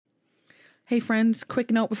Hey friends,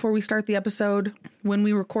 quick note before we start the episode. When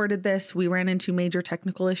we recorded this, we ran into major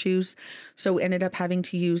technical issues, so ended up having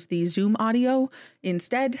to use the Zoom audio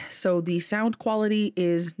instead. So the sound quality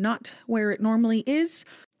is not where it normally is,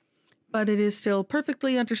 but it is still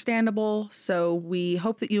perfectly understandable. So we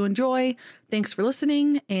hope that you enjoy. Thanks for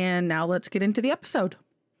listening, and now let's get into the episode.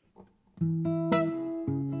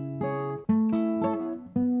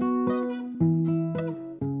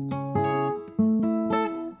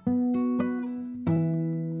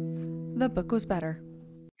 The book was better.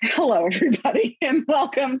 Hello, everybody, and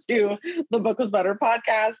welcome to the Book Was Better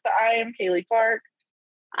podcast. I am Kaylee Clark.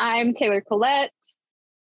 I'm Taylor Collette.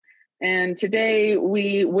 And today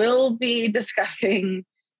we will be discussing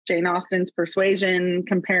Jane Austen's Persuasion,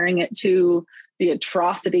 comparing it to the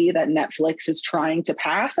atrocity that Netflix is trying to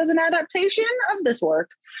pass as an adaptation of this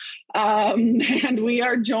work. And we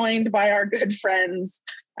are joined by our good friends,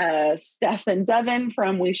 Steph and Devin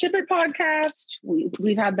from We Ship It podcast.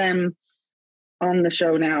 We've had them on the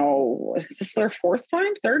show now. Is this their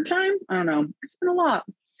third time? I don't know. It's been a lot.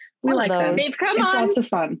 We like them. They've come it's on. Lots of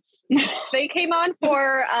fun. They came on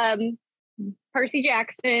for Percy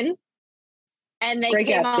Jackson, and they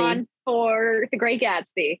came on for The Great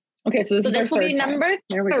Gatsby. Okay, so this will be number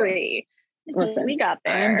 3. Listen, we got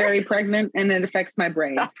there. I'm very pregnant, and it affects my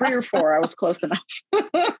brain. 3 or 4, I was close enough.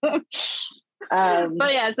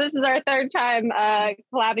 But yes, this is our third time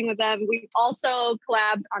collabing with them. We've also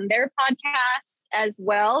collabed on their podcast as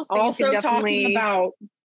well. So also talking about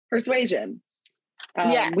Persuasion.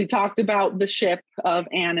 Yes. We talked about the ship of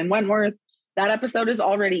Anne and Wentworth. That episode is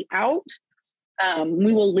already out.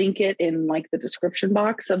 We will link it in the description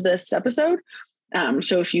box of this episode.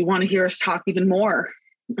 So if you want to hear us talk even more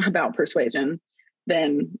about Persuasion,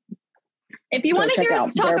 then if you want to hear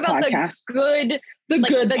us talk about the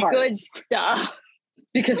good stuff,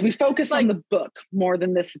 because we focus on the book more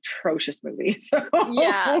than this atrocious movie. So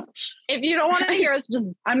yeah, if you don't want to hear us just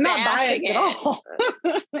I'm not biased at all.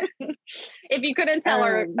 If you couldn't tell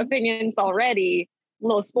our opinions already, a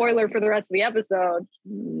little spoiler for the rest of the episode.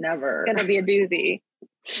 Never. It's gonna be a doozy.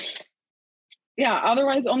 Yeah,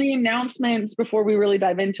 otherwise only announcements before we really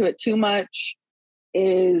dive into it too much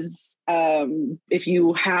is if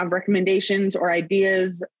you have recommendations or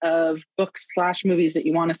ideas of books/movies that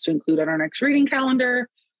you want us to include on our next reading calendar,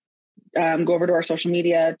 go over to our social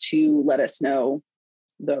media to let us know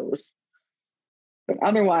those. But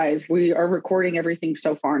otherwise, we are recording everything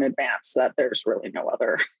so far in advance that there's really no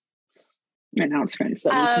other announcements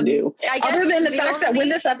that we can do. Other than the fact that when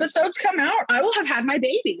this episode's come out, I will have had my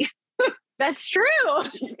baby. That's true.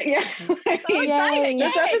 Yeah. So exciting.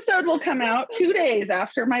 This episode will come out 2 days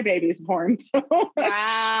after my baby's born. So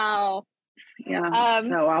wow. Yeah.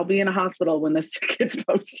 So I'll be in a hospital when this gets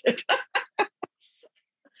posted.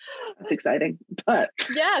 That's exciting. But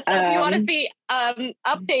yeah, so if you want to see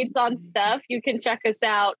updates on stuff, you can check us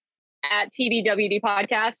out at TBWD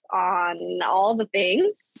Podcast on all the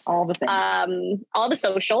things. All the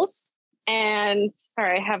socials. And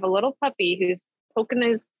sorry, I have a little puppy who's poking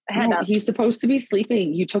his head up. He's supposed to be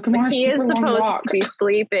sleeping. You took him on a super long walk. He is supposed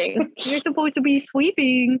to be sleeping. You're supposed to be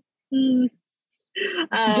sleeping. He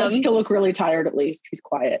does still look really tired, at least. He's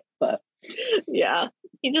quiet, but yeah.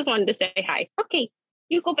 He just wanted to say hi. Okay,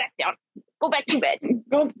 you go back down. Go back to bed.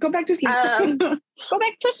 Go back to sleep. Go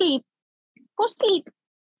back to sleep. Go sleep.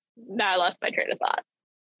 No, I lost my train of thought.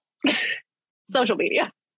 Social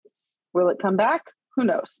media. Will it come back? Who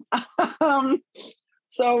knows?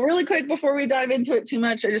 So really quick, before we dive into it too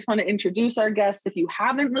much, I just want to introduce our guests. If you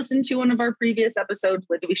haven't listened to one of our previous episodes,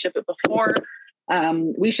 where did we ship it before?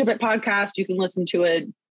 We Ship It podcast. You can listen to it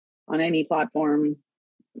on any platform.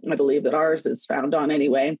 I believe that ours is found on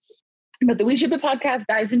anyway. But the We Ship It podcast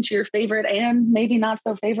dives into your favorite and maybe not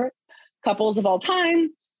so favorite couples of all time.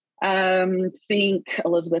 Think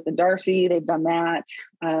Elizabeth and Darcy, they've done that.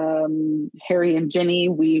 Harry and Ginny,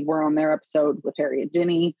 we were on their episode with Harry and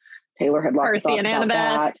Ginny. Taylor had lots Percy of thoughts and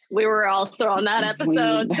about Annabeth. We were also on that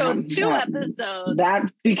episode. Those 2 episodes.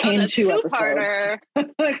 That became 2 two-parter.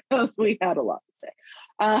 episodes because we had a lot to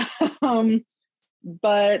say.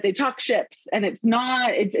 But they talk ships, and it's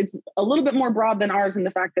a little bit more broad than ours in the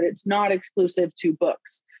fact that it's not exclusive to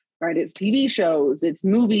books, right? It's TV shows, it's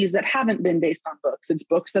movies that haven't been based on books, it's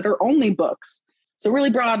books that are only books. So really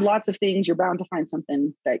broad, lots of things. You're bound to find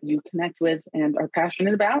something that you connect with and are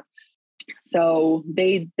passionate about. So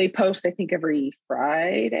they post, I think, every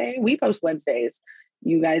Friday. We post Wednesdays.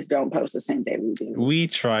 You guys don't post the same day we do. We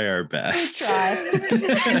try our best.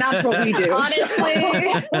 And that's what we do.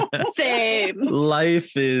 Honestly, same.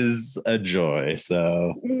 Life is a joy,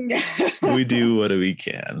 so we do what we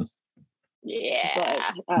can.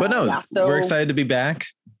 Yeah. But no, we're excited to be back.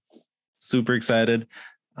 super excited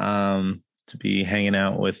to be hanging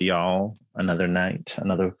out with y'all another night,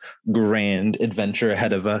 another grand adventure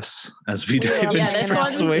ahead of us as we dive into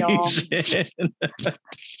Persuasion.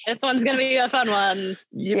 This one's gonna be a fun one.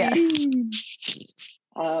 Yes.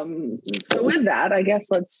 So with that, I guess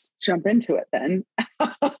let's jump into it then.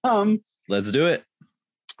 Let's do it.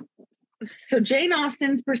 So Jane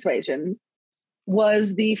Austen's Persuasion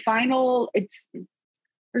was the final.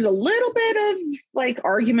 There's a little bit of like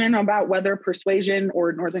argument about whether Persuasion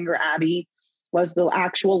or Northanger Abbey was the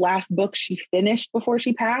actual last book she finished before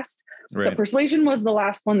she passed. Right. But Persuasion was the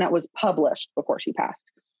last one that was published before she passed.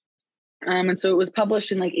 And so it was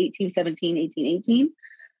published in like 1817, 1818.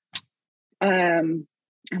 And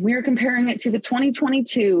we are comparing it to the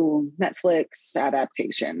 2022 Netflix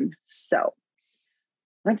adaptation. So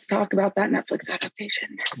let's talk about that Netflix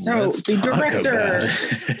adaptation. So the director...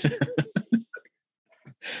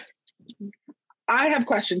 I have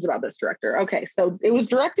questions about this director. Okay, so it was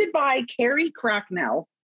directed by Carrie Cracknell.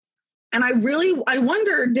 And I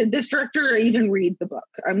wonder, did this director even read the book?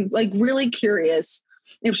 I'm like really curious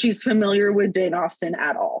if she's familiar with Jane Austen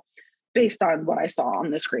at all, based on what I saw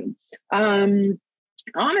on the screen.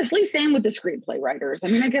 Honestly, same with the screenplay writers. I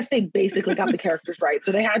mean, I guess they basically got the characters right,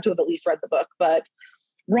 so they had to have at least read the book. But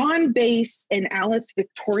Ron Bass and Alice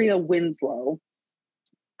Victoria Winslow,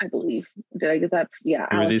 I believe. Did I get that? Yeah,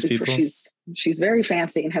 Who are Alice these Victoria. people? She's very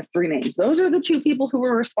fancy and has 3 names. Those are the 2 people who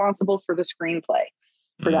were responsible for the screenplay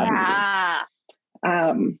for that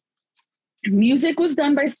movie. Music was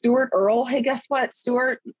done by Stuart Earle. Hey, guess what,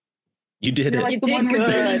 Stuart? You did it. Like You the did one with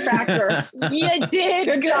good. the factor. You did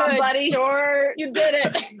Good job, buddy. Stuart. You did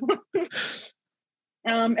it.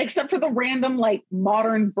 Except for the random like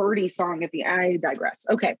modern birdie song at the I digress.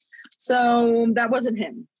 Okay. So that wasn't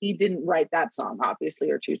him. He didn't write that song, obviously,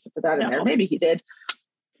 or choose to put that in there. Maybe he did.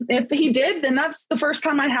 If he did, then that's the first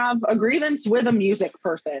time I have a grievance with a music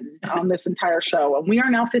person on this entire show. And we are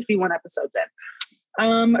now 51 episodes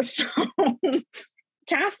in. So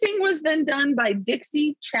casting was then done by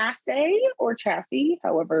Dixie Chassis,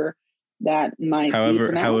 however that might be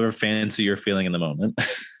pronounced. However fancy you're feeling in the moment.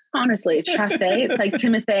 Honestly, it's Chassis. It's like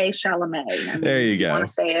Timothée Chalamet. I mean, there you go. You want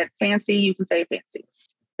to say it fancy, you can say fancy.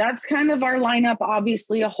 That's kind of our lineup.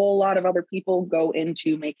 Obviously, a whole lot of other people go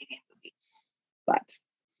into making a movie. But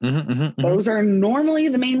those are normally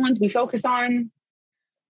the main ones we focus on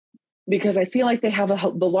because I feel like they have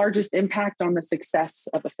the largest impact on the success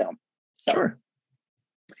of a film. So, sure.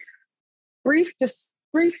 Brief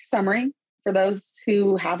summary for those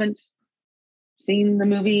who haven't seen the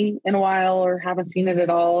movie in a while or haven't seen it at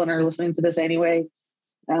all and are listening to this anyway.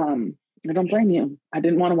 I don't blame you. I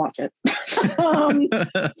didn't want to watch it.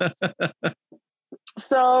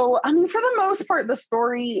 So, I mean, for the most part, the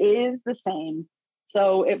story is the same.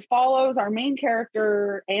 So it follows our main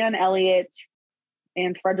character, Anne Elliot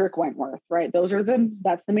and Frederick Wentworth, right?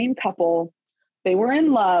 That's the main couple. They were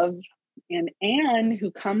in love, and Anne, who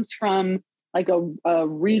comes from like a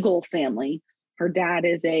regal family, her dad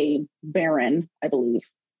is a baron, I believe,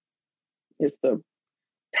 is the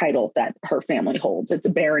title that her family holds. It's a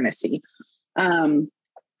baronessy.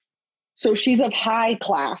 So she's of high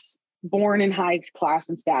class, born in high class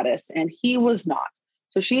and status, and he was not.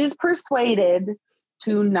 So she is persuaded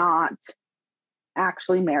to not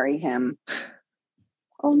actually marry him.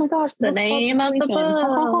 Oh my gosh. The name of the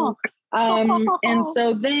book. And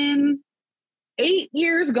so then 8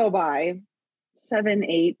 years go by, 7,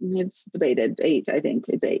 8, it's debated, 8, I think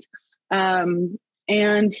it's 8.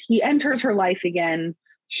 And he enters her life again.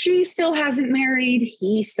 She still hasn't married.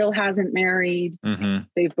 He still hasn't married. Mm-hmm.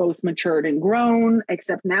 They've both matured and grown,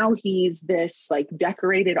 except now he's this like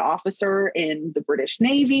decorated officer in the British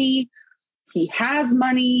Navy. He has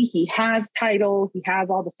money. He has title. He has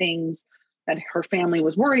all the things that her family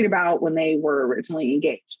was worried about when they were originally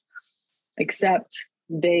engaged. Except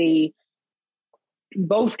they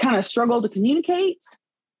both kind of struggle to communicate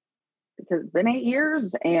because it's been 8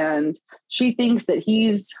 years, and she thinks that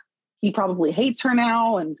he probably hates her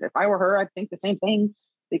now. And if I were her, I'd think the same thing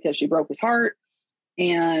because she broke his heart.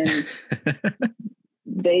 And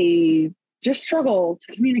they just struggle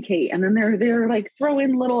to communicate. And then they're like throw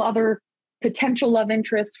in little other potential love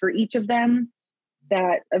interests for each of them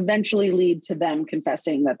that eventually lead to them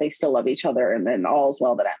confessing that they still love each other, and then all's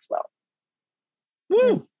well that ends well.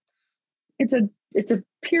 Woo! It's a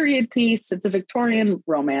period piece. It's a Victorian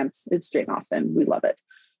romance. It's Jane Austen. We love it.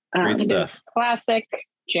 Great stuff. Classic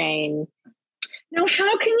Jane. Now,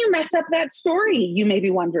 how can you mess up that story? You may be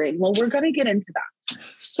wondering. Well, we're going to get into that.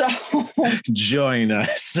 So join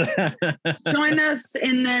us. Join us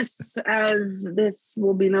in this, as this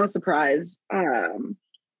will be no surprise. I'm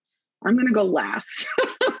going to go last.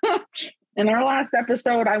 In our last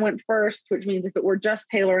episode, I went first, which means if it were just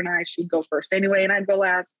Taylor and I, she'd go first anyway, and I'd go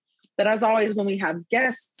last. But as always, when we have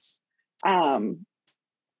guests,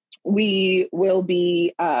 we will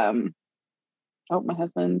be, oh, my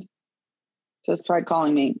husband just tried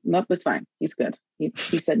calling me. Nope, it's fine. He's good. He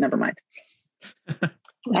said, never mind.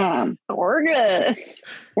 We're good.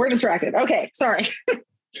 We're distracted. Okay, sorry.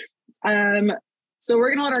 So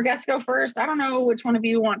we're gonna let our guests go first. I don't know which one of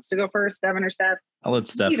you wants to go first, Devin or Steph. I'll let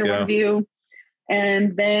Steph Either go. one of you,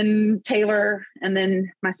 and then Taylor, and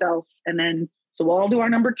then myself, and then so we'll all do our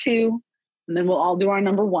number 2, and then we'll all do our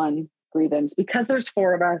number 1 grievance. Because there's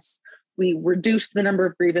 4 of us, we reduced the number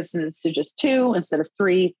of grievances to just 2 instead of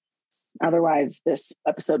 3. Otherwise, this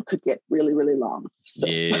episode could get really, really long. So.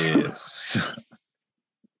 Yes.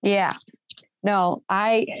 Yeah. No,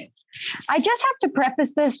 I just have to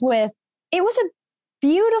preface this with, it was a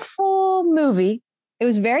beautiful movie. It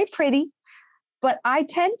was very pretty, but I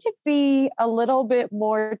tend to be a little bit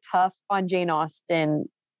more tough on Jane Austen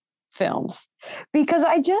films because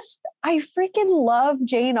I freaking love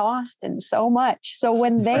Jane Austen so much. So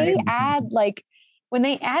when they add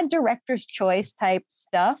director's choice type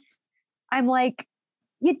stuff, I'm like,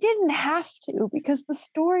 you didn't have to, because the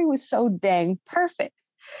story was so dang perfect.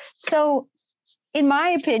 So in my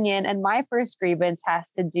opinion, and my first grievance has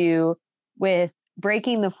to do with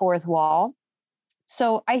breaking the fourth wall.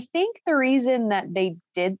 So I think the reason that they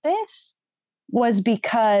did this was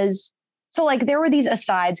because, so like there were these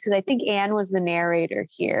asides, because I think Anne was the narrator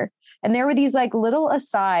here. And there were these like little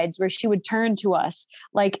asides where she would turn to us,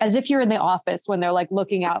 like as if you're in the office when they're like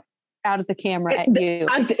looking out at the camera at you.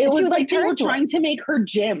 It was like they were trying to make her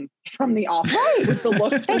Jim from The Office. Right. With the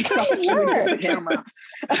looks and stuff she would give the camera.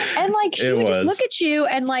 And like she would just look at you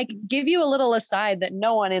and like give you a little aside that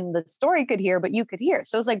no one in the story could hear, but you could hear.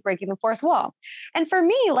 So it was like breaking the fourth wall. And for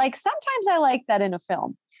me, like sometimes I like that in a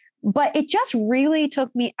film, but it just really took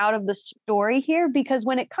me out of the story here, because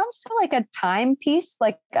when it comes to like a time piece,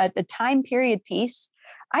 like a time period piece,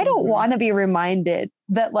 I don't want to be reminded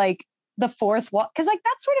that like the fourth wall, because like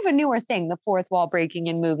that's sort of a newer thing, the fourth wall breaking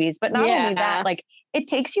in movies. But not only that, like it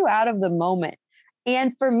takes you out of the moment.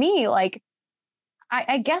 And for me, like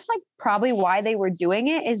I guess like probably why they were doing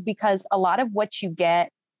it is because a lot of what you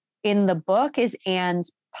get in the book is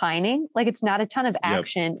Anne's pining. Like it's not a ton of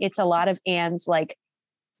action. It's a lot of Anne's like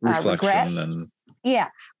reflection and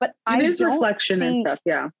but it is reflection and stuff.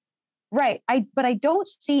 Yeah. Right. But I don't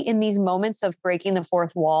see in these moments of breaking the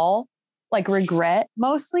fourth wall like regret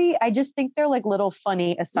mostly. I just think they're like little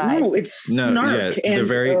funny asides. No, it's snark. They're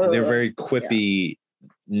very quippy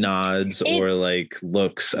nods or like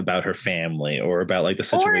looks about her family or about like the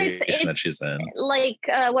situation that she's in. Like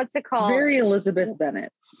what's it called? Very Elizabeth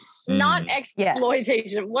Bennet. Not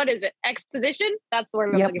exploitation. Yes. What is it? Exposition? That's the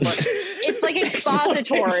word I'm looking for. It's like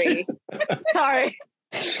expository. Sorry.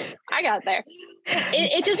 I got there.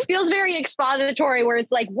 It just feels very expository, where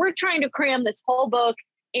it's like we're trying to cram this whole book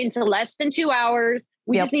into less than 2 hours.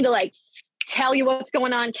 We just need to like tell you what's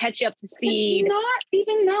going on, catch you up to speed. It's not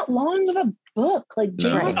even that long of a book. Like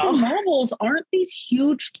Jane Austen novels aren't these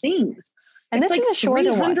huge things. And this is a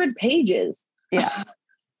shorter 300 pages. Yeah.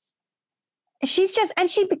 She's just, and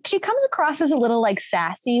she comes across as a little like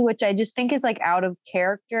sassy, which I just think is like out of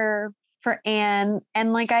character for Anne.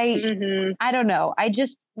 And like, I don't know.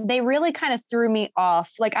 They really kind of threw me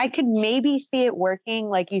off. Like I could maybe see it working,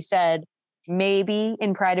 like you said, maybe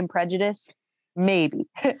in Pride and Prejudice, maybe.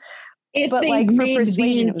 If but they like made for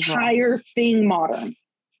the entire thing modern.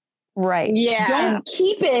 Right. Yeah. Don't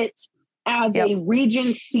keep it as a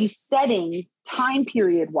Regency setting time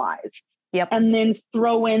period wise. Yep. And then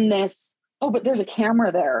throw in this, but there's a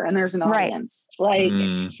camera there and there's an audience. Like,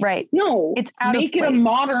 no, it's out make of it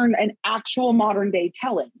place. an actual modern day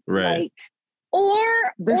telling. Right. Like, or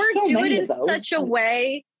so do it in such a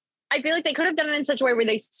way. I feel like they could have done it in such a way where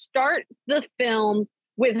they start the film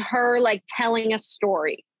with her like telling a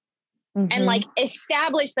story and like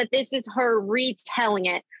establish that this is her retelling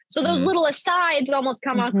it. So those little asides almost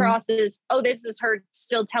come across as, this is her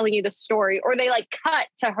still telling you the story, or they like cut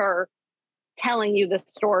to her telling you the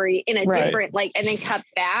story in a different like, and then cut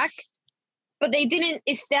back. But they didn't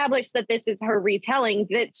establish that this is her retelling.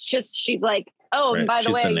 It's just, she's like, and by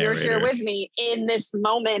the way, you're here with me in this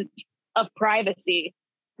moment of privacy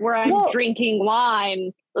where I'm drinking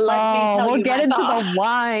wine. Let me tell you. We'll get into thoughts. the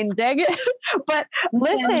wine, dang it. But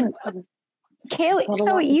listen, Kaylee,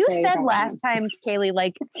 so you said last time, Kaylee,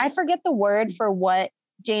 like, I forget the word for what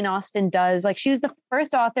Jane Austen does. Like, she was the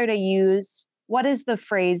first author to use, what is the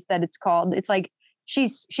phrase that it's called? It's like,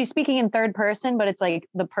 she's speaking in third person, but it's like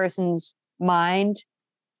the person's mind.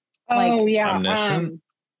 Omniscient?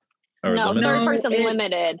 Or no, limited? third person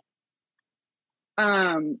limited.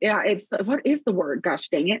 Yeah, it's what is the word? Gosh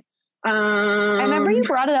dang it. I remember you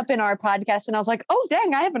brought it up in our podcast and I was like, oh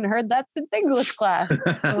dang, I haven't heard that since English class.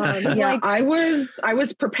 Yeah, I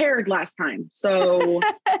was prepared last time. So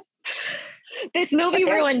this movie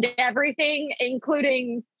ruined everything,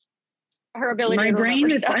 including her ability. My brain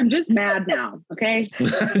is. I'm just mad now. Okay,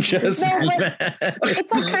 mad. It's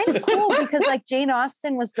like kind of cool because like Jane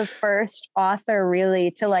Austen was the first author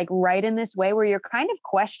really to like write in this way where you're kind of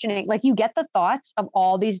questioning, like you get the thoughts of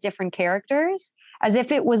all these different characters as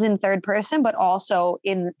if it was in third person, but also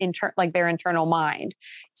in like their internal mind.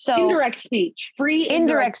 So indirect speech, free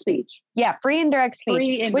indirect speech. Yeah, free indirect speech.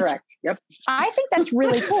 Free indirect. Yep. I think that's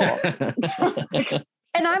really cool.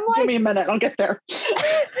 And I'm like, give me a minute, I'll get there.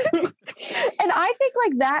 And I think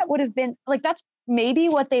like that would have been like, that's maybe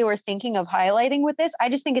what they were thinking of highlighting with this. I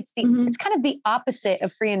just think it's it's kind of the opposite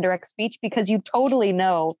of free and direct speech because you totally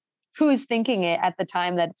know who's thinking it at the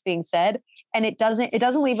time that it's being said. And it doesn't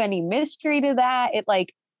leave any mystery to that. It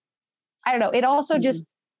like, I don't know. It also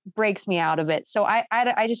just breaks me out of it. So I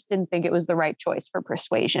just didn't think it was the right choice for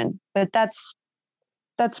Persuasion, but that's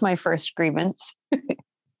my first grievance. And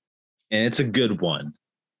it's a good one.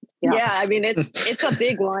 Yeah, I mean it's a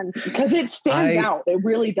big one because it stands out. It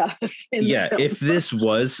really does. Yeah, if this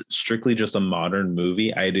was strictly just a modern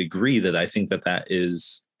movie, I'd agree that I think that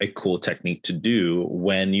is a cool technique to do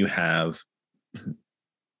when you have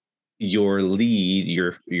your lead,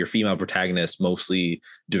 your female protagonist, mostly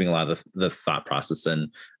doing a lot of the thought process and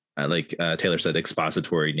like Taylor said,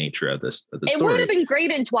 expository nature of the story. It would have been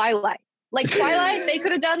great in Twilight. Like Twilight, they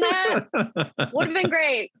could have done that. Would have been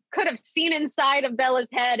great. Could have seen inside of Bella's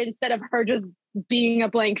head instead of her just being a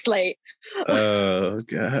blank slate. Oh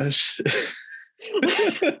gosh.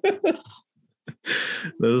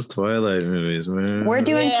 Those Twilight movies, man. We're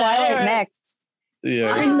doing Twilight next.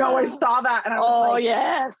 Yeah. I know, I saw that and I was like,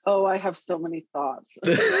 yes. Oh, I have so many thoughts.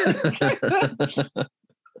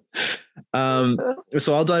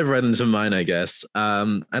 So I'll dive right into mine, I guess.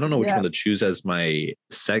 I don't know which one to choose as my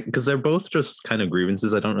because they're both just kind of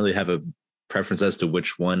grievances. I don't really have a preference as to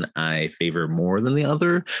which one I favor more than the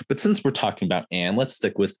other. But since we're talking about Anne, let's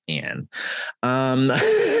stick with Anne.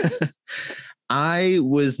 I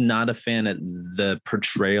was not a fan of the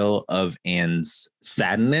portrayal of Anne's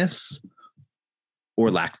sadness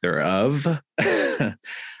or lack thereof.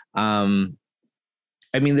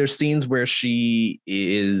 I mean, there's scenes where she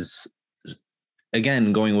is,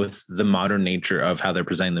 again, going with the modern nature of how they're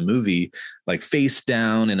presenting the movie, like face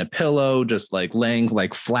down in a pillow, just like laying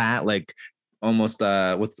like flat, like almost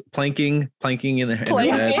what's planking in her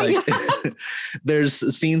bed. Like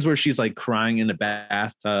there's scenes where she's like crying in a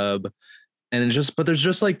bathtub. And it's just, but there's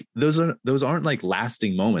just like those aren't like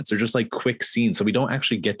lasting moments. They're just like quick scenes. So we don't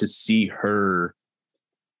actually get to see her.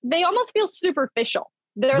 They almost feel superficial.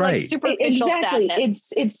 They're like superficial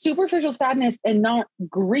sadness. It's superficial sadness and not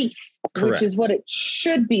grief, Correct. Which is what it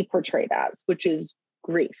should be portrayed as, which is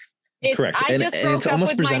grief. Correct. I just broke up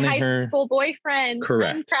with my high school boyfriend.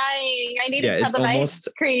 Correct. I'm crying. I need a tub of ice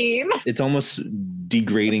cream. It's almost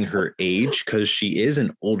degrading her age because she is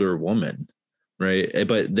an older woman, right?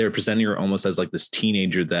 But they're presenting her almost as like this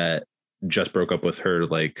teenager that just broke up with her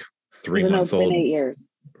like 3-month-old. 8 years.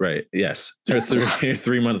 Right. Yes. Her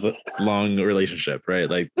 3-month-long relationship. Right.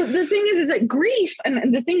 Like, but the thing is that grief,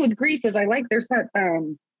 and the thing with grief is I like there's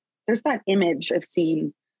that image I've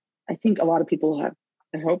seen. I think a lot of people have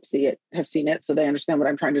seen it, so they understand what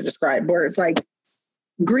I'm trying to describe. Where it's like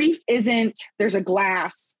grief isn't there's a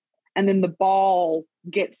glass and then the ball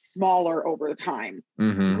gets smaller over time.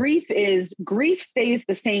 mm-hmm. Grief stays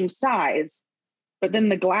the same size, but then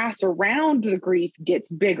the glass around the grief gets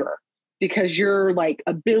bigger. Because your like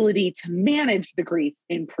ability to manage the grief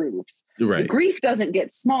improves. Right. The grief doesn't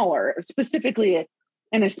get smaller, specifically,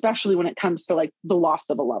 and especially when it comes to like the loss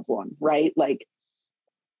of a loved one, right? Like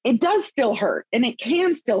it does still hurt, and it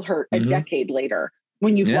can still hurt a decade later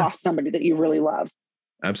when you've lost somebody that you really love.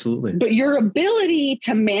 Absolutely. But your ability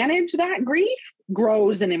to manage that grief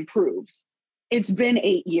grows and improves. It's been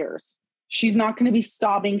 8 years. She's not going to be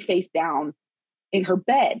sobbing face down in her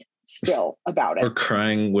bed still about it, or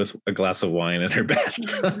crying with a glass of wine in her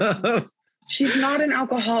bathtub. She's not an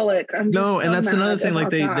alcoholic. And that's another thing. Like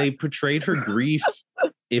they portrayed her grief,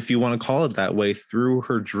 if you want to call it that way, through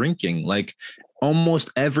her drinking. Like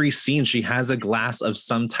almost every scene, she has a glass of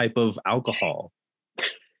some type of alcohol,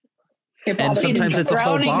 and sometimes it's a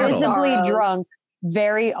whole bottle. Visibly drunk.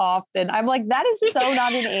 Very often. I'm like, that is so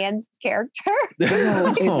not in Anne's character.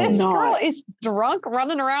 Like, this girl is drunk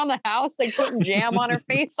running around the house, like putting jam on her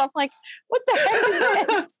face. I'm like, what the heck is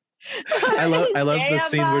this? I love the Jam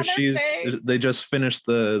scene on where her they just finished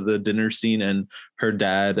the dinner scene, and her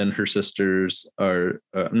dad and her sisters are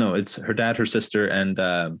no, it's her dad, her sister, and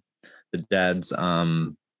the dad's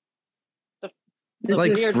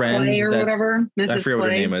like Mrs. friends Clay or whatever. I Mrs. forget what her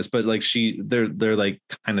Clay. name is, but like they're like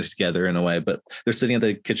kind of together in a way, but they're sitting at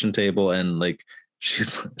the kitchen table, and like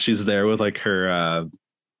she's there with like her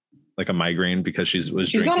like a migraine because she's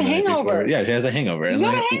drinking got a the night hangover. before. Yeah, she has a hangover. She's And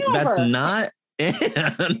got like, a hangover. that's not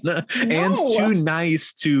Anne. No. Anne's too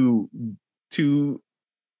nice to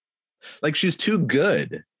like, she's too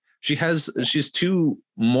good. She's too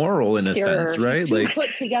moral in a sense, right? She's too like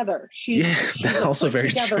put together. She's that's also very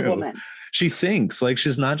true. Woman. She thinks, like,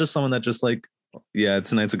 she's not just someone that just like, yeah,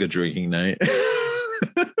 tonight's a good drinking night.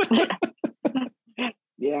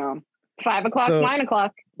 Yeah. 5 o'clock, So- 9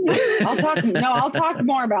 o'clock. I'll talk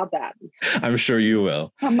more about that I'm sure you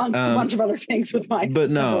will. amongst a bunch of other things with my. But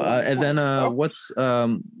no, and then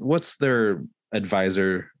what's their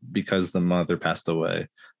advisor, because the mother passed away?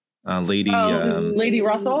 Lady Lady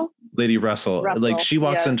Russell. Lady Russell. Like, she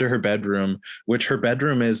walks yeah. into her bedroom, which her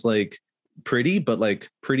bedroom is like pretty, but like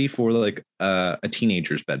pretty for like a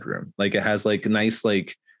teenager's bedroom. Like, it has like nice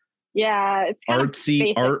like Yeah, it's kind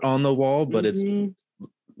artsy of art on the wall, but it's Mhm.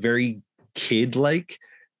 very kid like.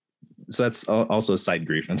 So that's also a side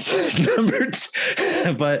grievance. Number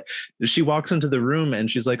two. But she walks into the room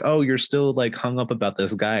and she's like, oh, you're still like hung up about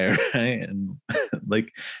this guy, right? And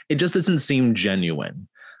like, it just doesn't seem genuine,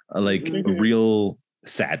 like Mhm. real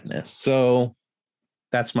sadness. So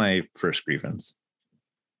that's my first grievance.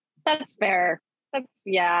 That's fair.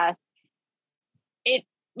 Yeah. It,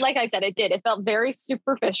 like I said, it felt very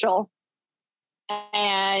superficial.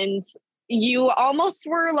 And you almost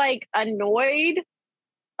were like annoyed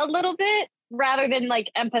a little bit rather than like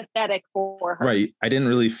empathetic for her. Right. I didn't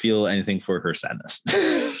really feel anything for her sadness.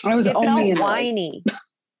 I was It only felt annoyed. whiny.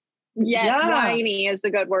 Yes, Yeah. whiny is the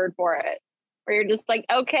good word for it. Where you're just like,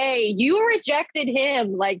 okay, you rejected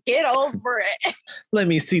him. Like, get over it. Let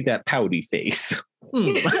me see that pouty face.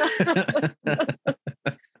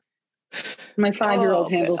 My 5-year-old Oh,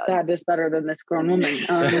 handles God. sadness better than this grown woman.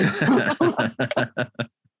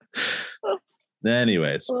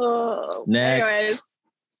 Anyways, Oh, next. anyways.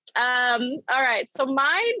 All right. So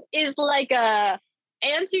mine is like a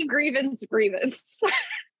anti-grievance.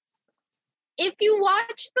 If you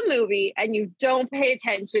watch the movie and you don't pay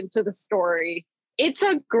attention to the story, it's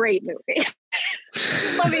a great movie.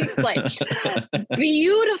 Let me explain.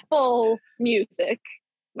 Beautiful music.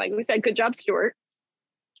 Like we said, good job, Stuart.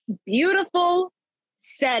 Beautiful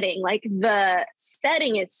setting. Like, the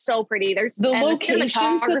setting is so pretty. There's The and locations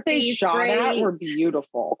that they cinematography is shot at great. were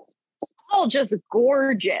beautiful. All just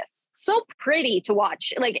gorgeous. So pretty to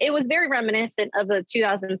watch. Like, it was very reminiscent of the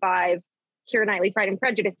 2005 Keira Knightley Pride and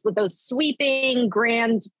Prejudice with those sweeping,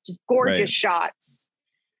 grand, just gorgeous Right. shots.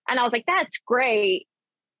 And I was like, that's great.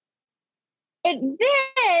 And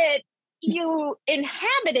then you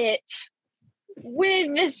inhabit it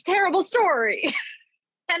with this terrible story.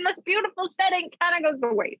 And the beautiful setting kind of goes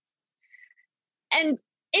to waste. And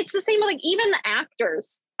it's the same with, like, even the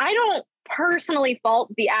actors. I don't personally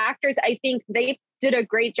fault the actors. I think they did a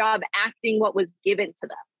great job acting what was given to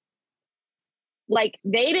them. Like,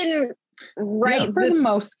 they didn't write for the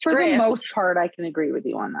most script. part, I can agree with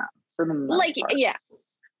you on that. For the most Like, part. yeah.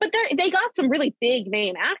 But they got some really big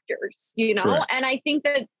name actors, you know? Correct. And I think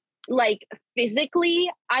that, like, physically,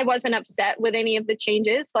 I wasn't upset with any of the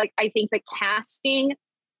changes. Like, I think the casting,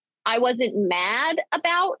 I wasn't mad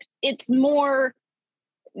about. It's more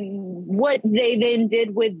what they then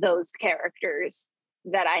did with those characters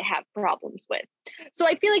that I have problems with. So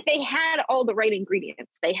I feel like they had all the right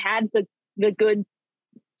ingredients. They had the good,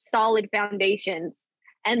 solid foundations,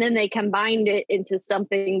 and then they combined it into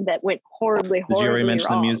something that went horribly Did you already mention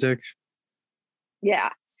wrong. the music? Yeah.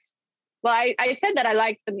 Well, I said that I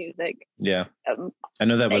liked the music. Yeah. Um, I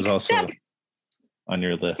know that was also except on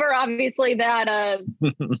your list. for obviously that,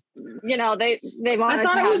 you know, they wanted I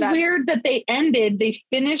thought to it have was that. weird that they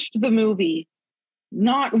finished the movie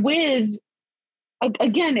not with,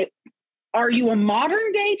 again, are you a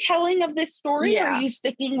modern day telling of this story, or Yeah. are you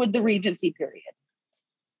sticking with the Regency period?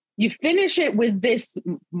 You finish it with this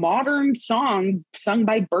modern song sung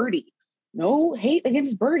by Birdie. No hate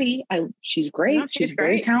against Birdie. She's great. No, she's she's a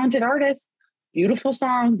very great. talented artist. Beautiful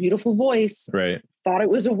song, beautiful voice. Right. Thought it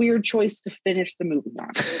was a weird choice to finish the movie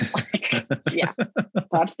on. Yeah.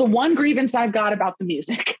 That's the one grievance I've got about the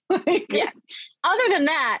music. Yes. Other than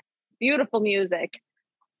that, beautiful music.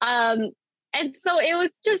 And so it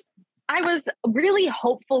was just, I was really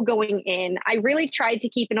hopeful going in. I really tried to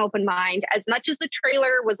keep an open mind, as much as the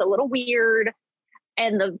trailer was a little weird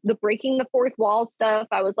and the breaking the fourth wall stuff,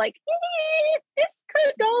 I was like, this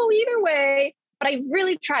could go either way. But I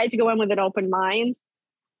really tried to go in with an open mind.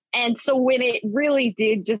 And so when it really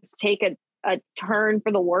did just take a turn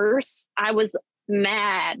for the worse, I was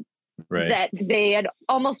mad that they had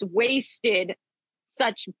almost wasted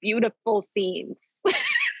such beautiful scenes.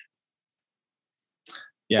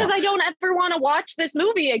 Because I don't ever want to watch this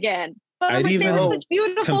movie again. But I'd even such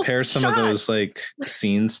beautiful compare some of those like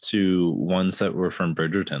scenes to ones that were from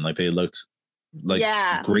Bridgerton. Like they looked like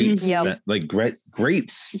great, great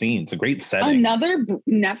scenes, a great setting. Another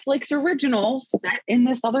Netflix original set in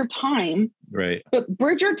this other time. Right. But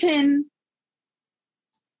Bridgerton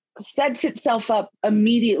sets itself up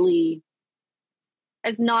immediately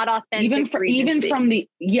as not authentic. Even from the,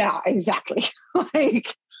 exactly.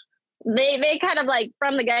 Like, they kind of like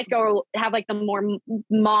from the get-go have like the more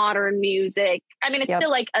modern music. I mean, it's still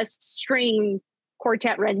like a string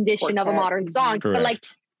quartet rendition of a modern song, but like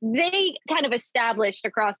they kind of established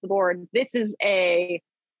across the board, this is a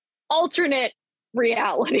alternate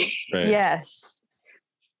reality. Right. Yes.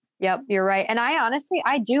 Yep, you're right. And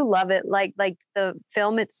I do love it. Like the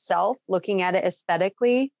film itself, looking at it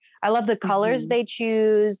aesthetically, I love the colors they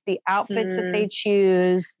choose, the outfits that they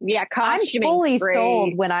choose. Yeah, I'm fully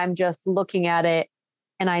sold when I'm just looking at it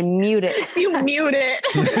and I mute it. You mute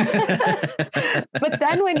it. But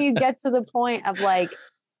then when you get to the point of like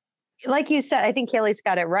you said, I think Kaylee's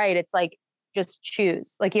got it right. It's like, just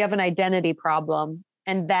choose. Like you have an identity problem.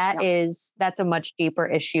 And that's a much deeper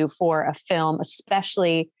issue for a film,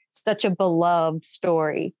 especially such a beloved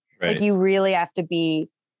story. Right. Like you really have to be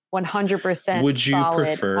 100% would you solid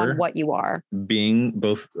prefer on what you are. Being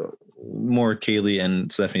both more Kaylee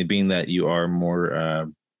and Stephanie, being that you are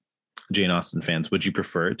more Jane Austen fans, would you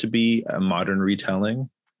prefer it to be a modern retelling?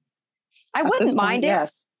 I wouldn't mind it.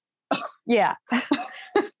 Yes. Yeah.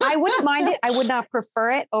 I wouldn't mind it. I would not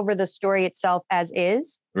prefer it over the story itself as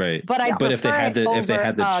is. Right. But if they had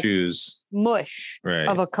to choose mush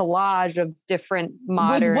of a collage of different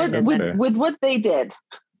modern with what they did.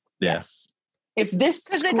 Yes. If this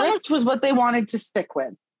script was what they wanted to stick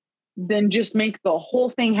with, then just make the whole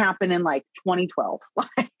thing happen in like 2012.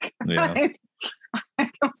 Like,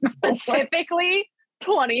 specifically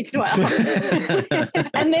 2012.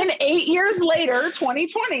 And then 8 years later,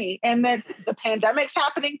 2020. And that's the pandemic's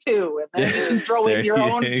happening too. And then you can throw in your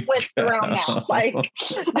own twist around that. Like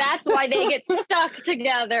that's why they get stuck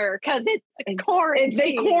together, because it's quarantine.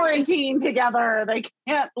 They quarantine together. They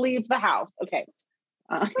can't leave the house. Okay.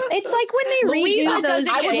 It's like when they redo those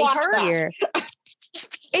Shakespeare.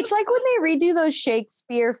 It's like when they redo those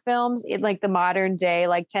Shakespeare films in like the modern day,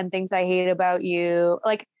 like 10 Things I Hate About You.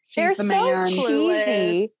 Like they're so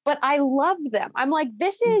cheesy, but I love them. I'm like,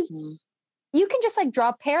 this is, you can just like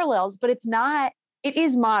draw parallels, but it's not, it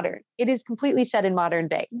is modern. It is completely set in modern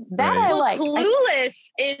day. That I like. Clueless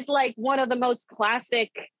is like one of the most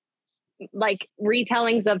classic like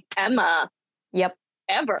retellings of Emma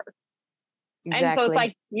ever. Exactly. And so it's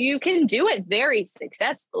like, you can do it very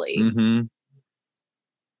successfully. Mm-hmm.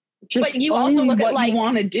 But you also look at like you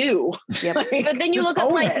want to do. Yep. But then you look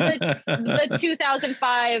at like the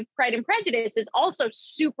 2005 Pride and Prejudice is also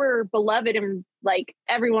super beloved and like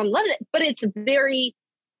everyone loves it, but it's very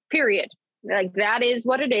period. Like that is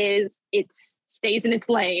what it is. It stays in its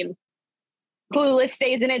lane. Clueless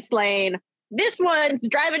stays in its lane. This one's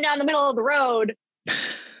driving down the middle of the road,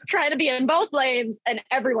 trying to be in both lanes, and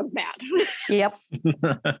everyone's mad. Yep.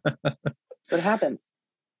 What happens?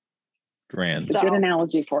 Grand. It's a good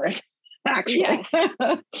analogy for it, actually. Yes.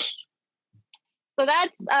 So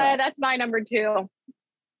that's my number 2.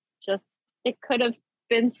 Just it could have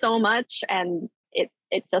been so much, and it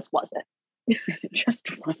just wasn't. It just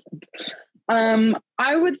wasn't.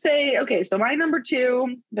 I would say, okay, so my number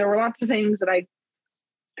 2, there were lots of things that I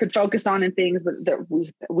could focus on and things, but that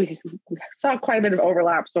we saw quite a bit of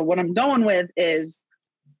overlap. So what I'm going with is,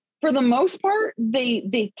 for the most part,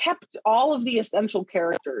 they kept all of the essential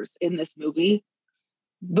characters in this movie.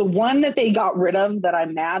 The one that they got rid of, that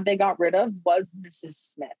I'm mad they got rid of, was Mrs.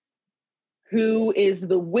 Smith, who is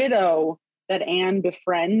the widow that Anne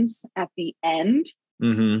befriends at the end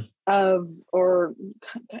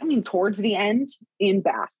towards the end in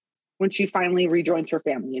Bath, when she finally rejoins her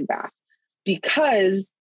family in Bath.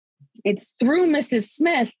 Because it's through Mrs.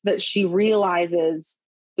 Smith that she realizes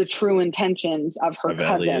the true intentions of her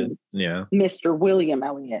cousin, Mr. William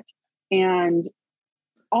Elliot, and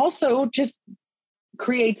also just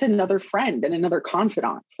creates another friend and another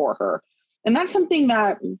confidant for her. And that's something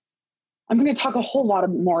that I'm going to talk a whole lot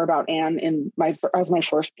more about Anne as my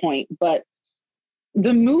first point, but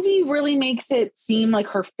the movie really makes it seem like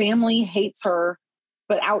her family hates her,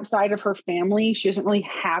 but outside of her family, she doesn't really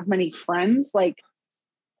have many friends. Like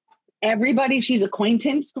everybody she's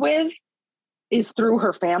acquaintanced with is through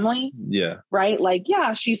her family. Yeah. Right. Like,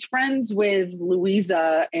 yeah, she's friends with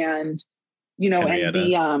Louisa and, you know,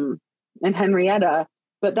 Henrietta. and Henrietta,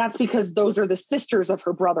 but that's because those are the sisters of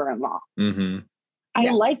her brother-in-law. Mm-hmm. I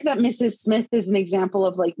like that Mrs. Smith is an example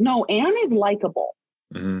of like, no, Anne is likable.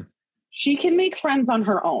 Mm-hmm. She can make friends on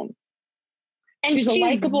her own. And she's a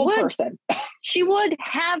likable person. She would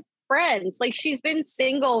have friends. Like she's been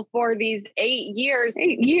single for these 8 years.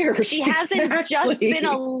 8 years. She hasn't just been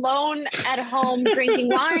alone at home drinking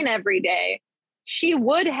wine every day. She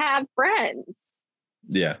would have friends.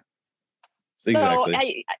 Yeah. So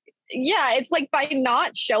exactly. It's like by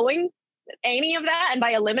not showing any of that and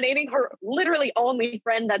by eliminating her literally only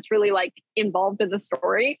friend that's really like involved in the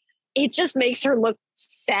story, it just makes her look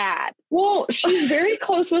sad. Well, she's very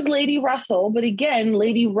close with Lady Russell, but again,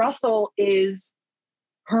 Lady Russell is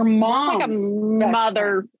her mom's like a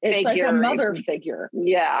mother figure. It's like a mother figure.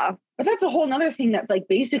 Yeah. But that's a whole nother thing that's like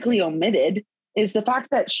basically omitted is the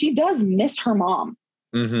fact that she does miss her mom.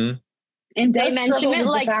 Mm-hmm. And they mention it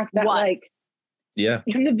like the fact that like yeah.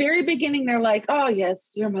 In the very beginning, they're like, "Oh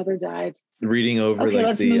yes, your mother died." Reading over okay,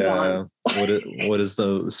 like the what is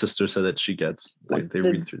the sister said that she gets? Like they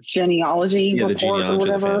read through genealogy. Yeah, the genealogy or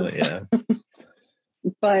of the whatever. family. Yeah.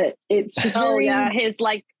 But it's just his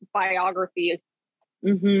like biography.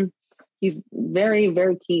 Mm-hmm. He's very,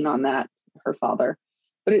 very keen on that. Her father,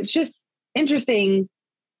 but it's just interesting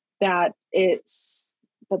that that's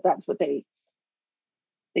what they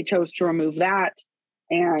chose to remove that.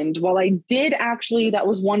 And while I did actually, that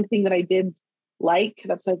was one thing that I did like.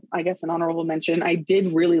 That's I guess an honorable mention. I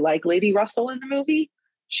did really like Lady Russell in the movie.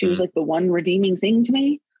 She was like the one redeeming thing to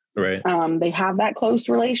me. Right. They have that close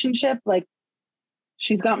relationship. Like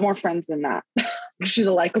she's got more friends than that. She's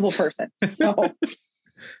a likable person. So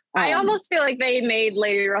I almost feel like they made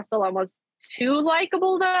Lady Russell almost too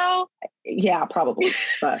likable though. Yeah, probably.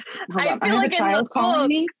 But hold on. I have like a child calling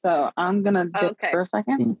me, so I'm gonna dip for a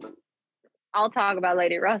second. I'll talk about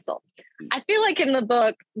Lady Russell. I feel like in the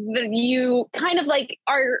book that you kind of like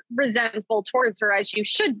are resentful towards her as you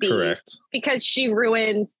should be. Correct. Because she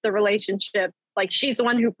ruined the relationship. Like she's the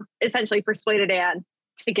one who essentially persuaded Anne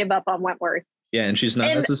to give up on Wentworth. Yeah, and she's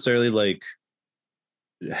not necessarily like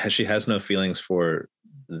she has no feelings for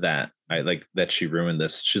that. I like that she ruined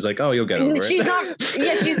this. She's like, oh, you'll get over it.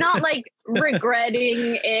 She's not like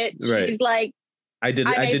regretting it. Right. She's like, I did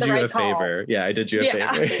you a favor. Yeah, I did you a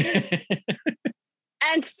favor.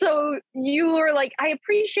 And so you were like, I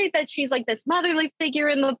appreciate that she's like this motherly figure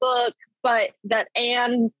in the book, but that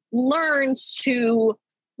Anne learns to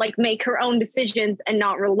like make her own decisions and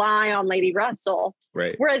not rely on Lady Russell.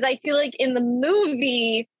 Right. Whereas I feel like in the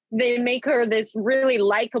movie, they make her this really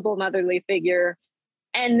likable motherly figure.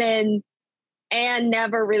 And then Anne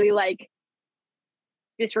never really like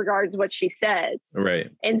disregards what she says. Right.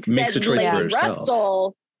 Instead, makes a choice for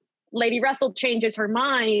herself. Lady Russell changes her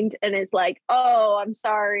mind and is like, oh, I'm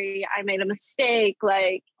sorry. I made a mistake.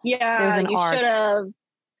 Like, yeah, you should have.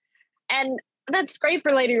 And that's great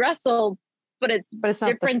for Lady Russell, but it's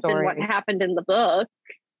different than what happened in the book.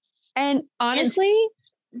 And honestly,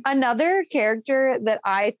 another character that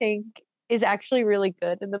I think is actually really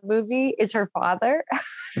good in the movie is her father.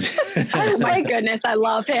 Oh my goodness, I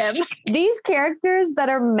love him. These characters that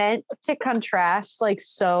are meant to contrast like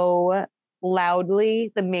so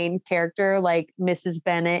loudly the main character, like Mrs.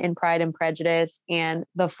 Bennet in Pride and Prejudice and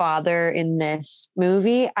the father in this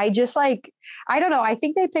movie. I just like, I don't know. I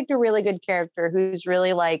think they picked a really good character who's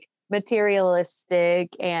really like materialistic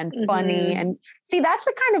and funny. And see, that's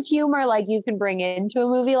the kind of humor like you can bring into a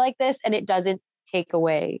movie like this and it doesn't take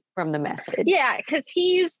away from the message. Yeah, because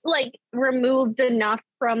he's like removed enough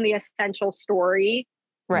from the essential story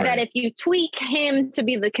that if you tweak him to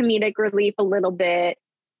be the comedic relief a little bit,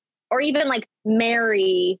 or even like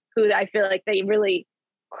Mary, who I feel like they really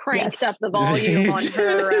cranked up the volume on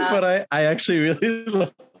her. But I actually really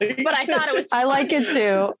like it. But I thought it was I like it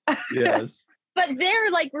too. Yes. But they're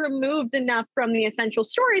like removed enough from the essential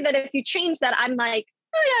story that if you change that, I'm like,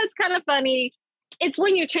 oh yeah, it's kind of funny. It's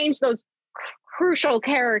when you change those crucial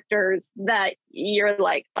characters that you're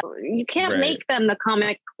like, you can't make them the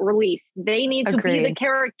comic relief. They need to be the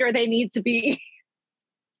character they need to be.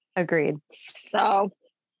 Agreed. So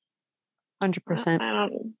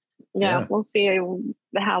 100%. Yeah, we'll see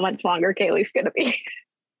how much longer Kaylee's going to be.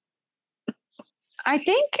 I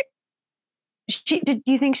think do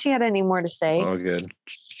you think she had any more to say? Oh, good.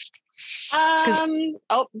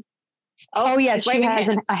 Oh yes, she has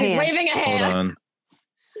a hand. She's waving a hand. Hold on.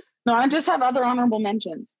 No, I just have other honorable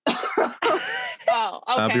mentions. Oh,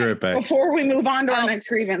 okay. I'll be right back. Before we move on to our next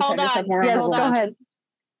grievance, I hold just on. have more. Yes, honorable go ahead.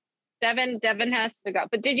 Devin has to go.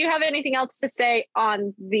 But did you have anything else to say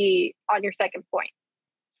on your second point?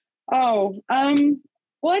 Oh,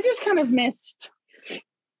 well, I just kind of missed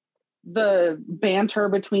the banter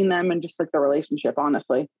between them and just like the relationship,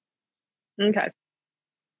 honestly. Okay.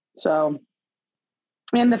 So,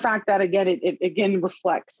 and the fact that again, it again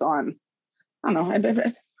reflects on, I don't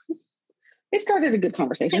know, it started a good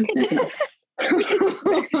conversation. It's enough.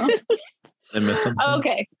 I missed something.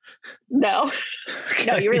 Okay. No,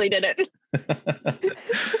 no, you really didn't.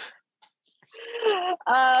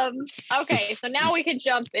 Okay, so now we can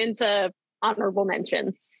jump into honorable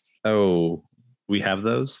mentions. Oh, we have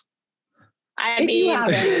those? I mean,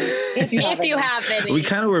 if you have any. We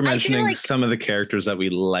kind of were mentioning like, some of the characters that we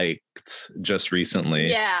liked just recently.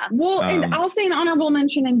 Yeah. Well, and I'll say an honorable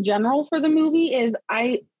mention in general for the movie is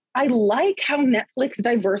I like how Netflix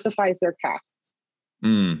diversifies their casts.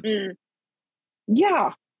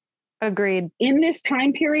 Yeah. Agreed. In this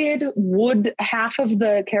time period, would half of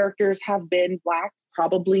the characters have been Black?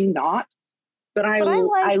 Probably not. But I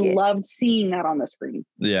loved seeing that on the screen.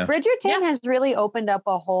 Yeah. Bridgerton has really opened up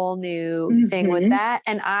a whole new thing with that.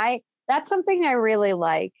 And that's something I really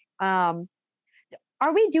like. Are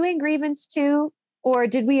we doing grievance too? Or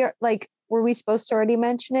did we were we supposed to already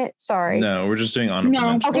mention it? Sorry. No, we're just doing honorable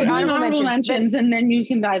mentions. Okay, honorable mentions, and then you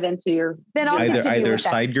can dive into your. Then I'll either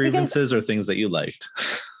side grievances or things that you liked.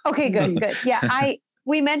 Okay, good. Yeah,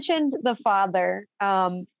 we mentioned the father.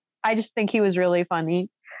 I just think he was really funny.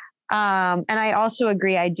 And I also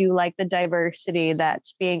agree. I do like the diversity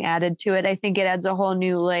that's being added to it. I think it adds a whole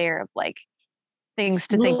new layer of things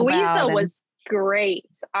to think about. Louisa was great.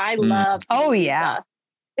 I loved. Oh Louisa. yeah,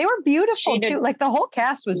 they were beautiful too. The whole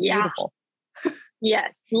cast was beautiful.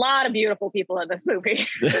 Yes, a lot of beautiful people in this movie.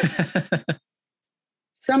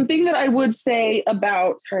 Something that I would say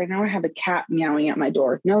about, sorry, now I have a cat meowing at my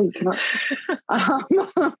door. No, you cannot.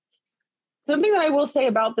 Something that I will say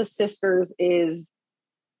about the sisters is,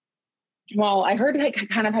 well, I heard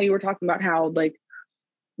kind of how you were talking about how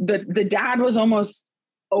the dad was almost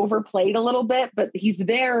overplayed a little bit, but he's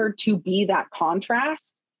there to be that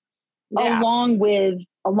contrast along with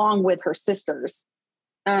her sisters.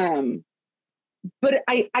 But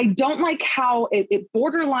I don't like how it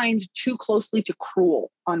borderlined too closely to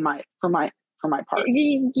cruel for my part.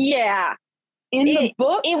 Yeah. In the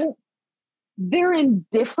book, they're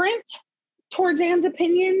indifferent towards Anne's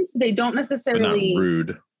opinions. They don't necessarily not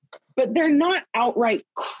rude, but they're not outright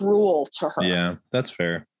cruel to her. Yeah, that's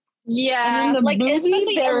fair. Yeah, and in the movie,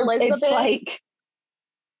 especially Elizabeth.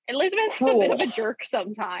 Elizabeth's a bit of a jerk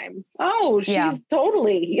sometimes. Oh, she's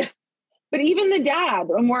totally. But even the dad,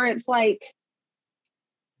 and where it's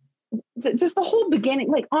just the whole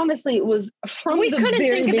beginning, honestly, it was from the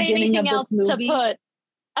very beginning of this movie. To put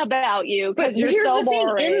about you, because you're here's so the thing,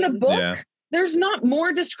 boring. in the book, there's not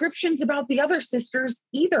more descriptions about the other sisters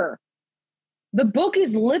either. The book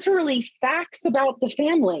is literally facts about the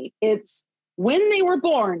family. It's when they were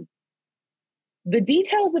born. The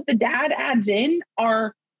details that the dad adds in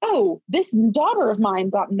are, oh, this daughter of mine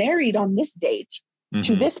got married on this date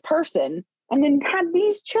to this person and then had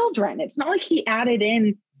these children. It's not like he added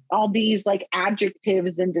in all these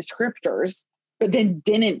adjectives and descriptors, but then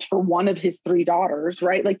didn't for one of his 3 daughters,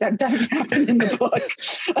 right? That doesn't happen in the book.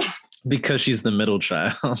 Because she's the middle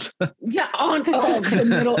child. Yeah, the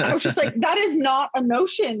middle. I was just that is not a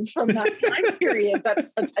notion from that time period.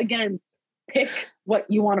 That's again, pick what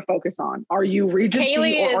you want to focus on. Are you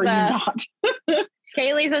Regency or are you not?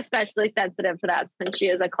 Kaylee's especially sensitive to that since she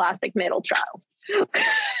is a classic middle child.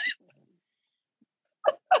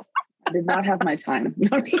 I did not have my time. No,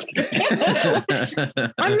 I'm just kidding.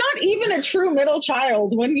 I'm not even a true middle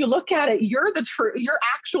child. When you look at it, you're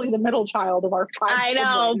actually the middle child of our 5 I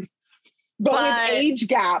know. siblings. But with age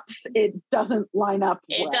gaps, it doesn't line up.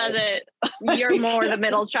 It doesn't. You're more the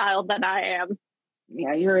middle child than I am.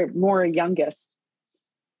 Yeah, you're more youngest.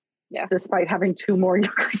 Yeah. Despite having 2 more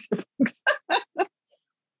younger siblings.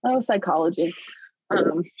 Psychology.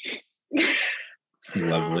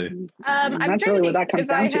 Lovely. That's really what that comes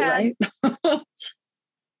down to, right?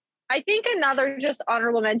 I think another just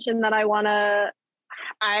honorable mention that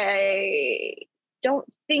I don't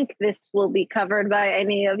think this will be covered by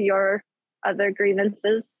any of your other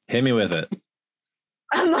grievances. Hit me with it.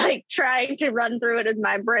 I'm trying to run through it in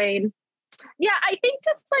my brain. Yeah, I think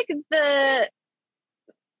just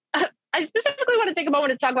I specifically want to take a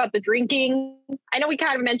moment to talk about the drinking. I know we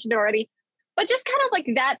kind of mentioned it already, but just kind of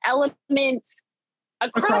that element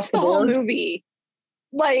across the whole movie.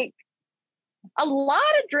 A lot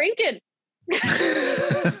of drinking.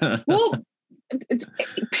 Well,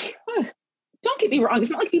 don't get wrong.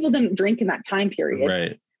 It's not like people didn't drink in that time period.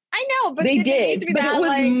 Right. I know, but They it did, needs to be but that, it was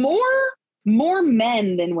like, more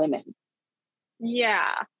men than women.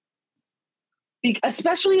 yeah.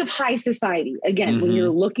 Especially of high society. Again, when you're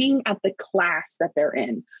looking at the class that they're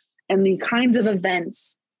in and the kinds of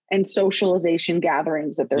events and socialization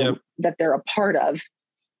gatherings that they're a part of.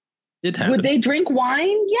 Would they drink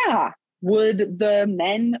wine? Yeah. Would the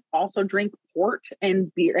men also drink port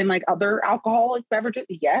and beer and like other alcoholic beverages?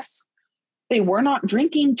 Yes. They were not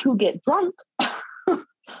drinking to get drunk.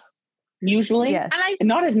 Usually. Yes. And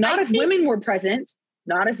not if women were present.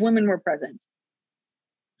 Not if women were present.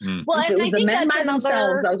 Well, if and it was I the think men that's by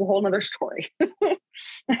themselves, that was a whole other story.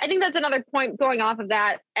 I think that's another point going off of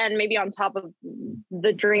that, and maybe on top of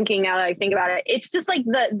the drinking. Now that I think about it, it's just like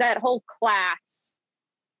that whole class.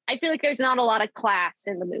 I feel like there's not a lot of class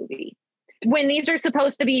in the movie when these are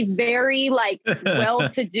supposed to be very like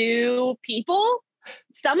well-to-do people.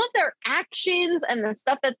 Some of their actions and the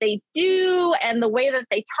stuff that they do and the way that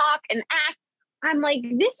they talk and act, I'm like,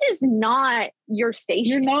 this is not your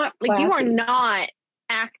station. You're not like, you are classy. not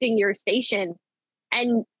acting your station.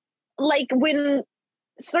 And like when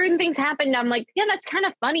certain things happen, I'm like, yeah, that's kind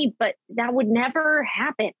of funny, but that would never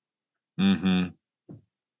happen. Mm-hmm.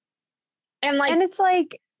 And it's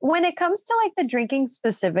like, when it comes to like the drinking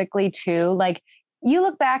specifically too, like you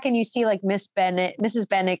look back and you see like Mrs.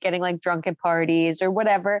 Bennett getting like drunk at parties or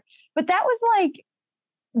whatever, but that was like,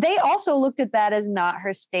 they also looked at that as not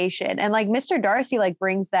her station. And like Mr. Darcy like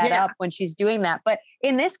brings that up when she's doing that. But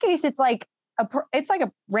in this case, it's like a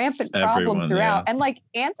rampant problem throughout. And like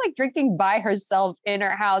Anne's like drinking by herself in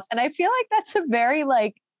her house. And I feel like that's a very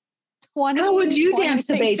like 20. How would you dance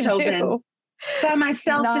to Beethoven? By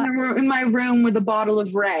myself in my room with a bottle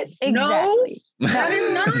of red. Exactly. No, that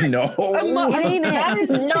is not. No. That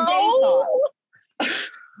is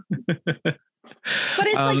But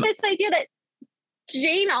it's like this idea that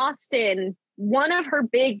Jane Austen, one of her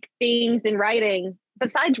big things in writing,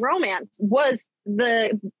 besides romance, was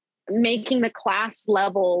making the class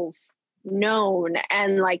levels known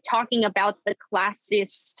and like talking about the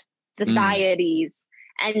classist societies.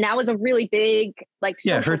 And that was a really big like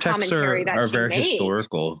social her texts commentary that are she very made.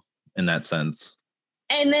 Historical in that sense.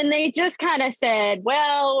 And then they just kind of said,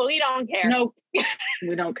 well, we don't care. Nope.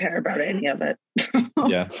 We don't care about any of it.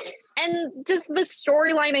 Yeah. And just the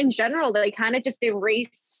storyline in general, they kind of just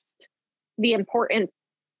erased the importance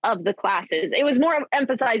of the classes. It was more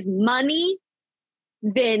emphasized money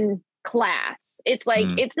than class. It's like,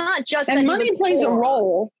 it's not just and that money plays a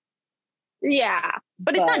role. Yeah.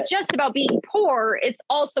 But it's not just about being poor. It's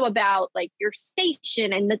also about like your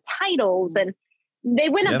station and the titles. And they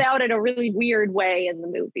went about it a really weird way in the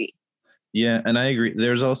movie. Yeah, and I agree.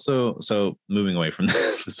 There's also, so moving away from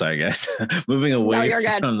sorry guys, moving away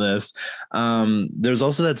from this. There's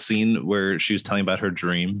also that scene where she was telling about her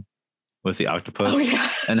dream with the octopus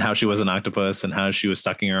and how she was an octopus and how she was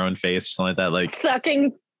sucking her own face or something like that. Like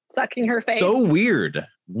sucking her face. So weird.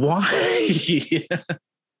 Why?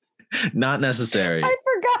 Not necessary. I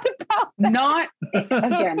forgot about that. Not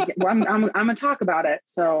again. I'm gonna talk about it.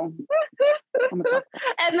 So I'm gonna talk about it.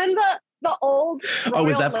 And then the old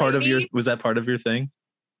was that part of your thing?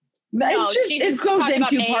 It goes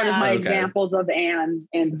into part of my examples of Anne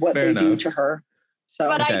and what they do to her. So,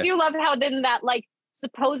 but I do love how then that like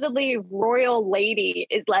supposedly royal lady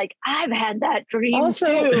is like, I've had that dream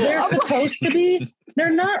also, too. They're supposed to be.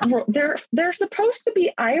 They're not. They're supposed to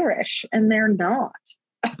be Irish, and they're not.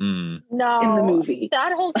 No, in the movie,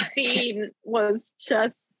 that whole scene was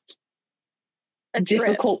just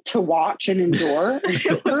difficult to watch and endure.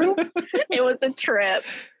 It was a trip.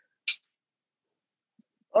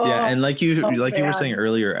 Yeah, and like you were saying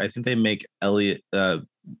earlier, I think they make Elliot.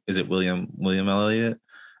 Is it William Elliot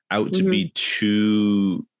out to be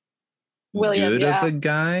too good of a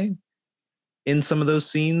guy in some of those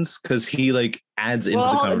scenes because he like adds into the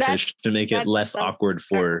conversation to make it less awkward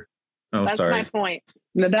for. Oh, that's sorry. my point.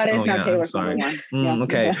 No, that is not Taylor's number one.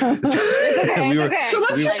 Okay. It's okay. It's okay. So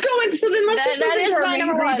let's just go into. So then let's just move into our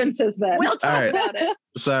main grievances then. We'll talk about it.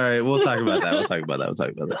 Sorry, we'll talk about that. There's a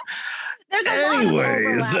lot of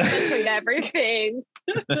overlap between everything.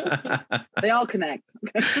 They all connect.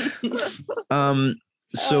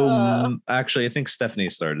 So actually, I think Stephanie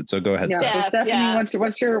started. So go ahead. Yeah. So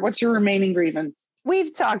Stephanie, what's your remaining grievance?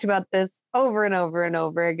 We've talked about this over and over and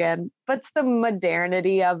over again, but it's the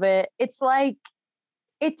modernity of it. It's like,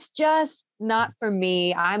 it's just not for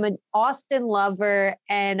me. I'm an Austen lover,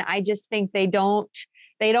 and I just think they don't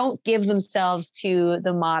give themselves to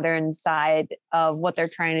the modern side of what they're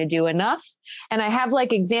trying to do enough. And I have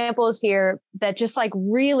like examples here that just like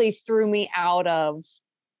really threw me out of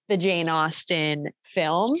the Jane Austen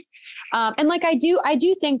film. And like, I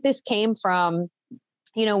do think this came from,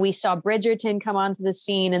 you know, we saw Bridgerton come onto the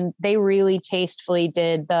scene and they really tastefully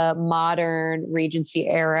did the modern Regency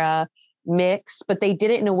era mix, but they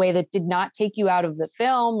did it in a way that did not take you out of the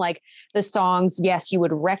film. Like the songs, yes, you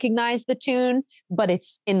would recognize the tune, but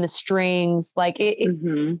it's in the strings. Like they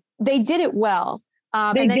did it well.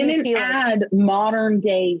 They didn't add modern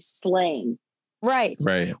day slang. Right.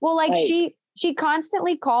 Well, like she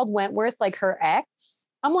constantly called Wentworth like her ex.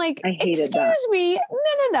 I'm like, excuse me,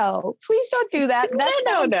 no, please don't do that. That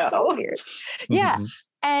sounds so weird. Yeah.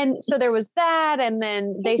 And so there was that, and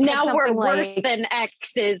then they said now we're worse like, than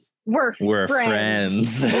exes. We're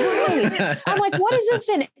friends. Right. I'm like, what is this,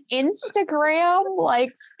 an Instagram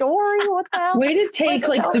like story? What the hell? Way to take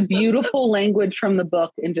like the beautiful language from the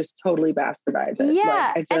book and just totally bastardize it.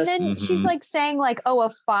 Yeah, like, and then she's like saying like, oh,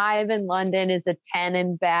 a 5 in London is a 10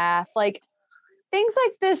 in Bath, like things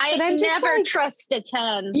like this. I never like, trust a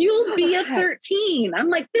 10. You'll be a 13. I'm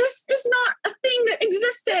like, this is not a thing that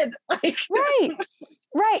existed. Like, right.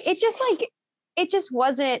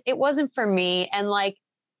 It wasn't for me. And like,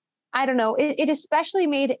 I don't know, it especially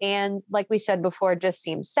made Anne, like we said before, just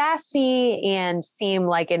seem sassy and seem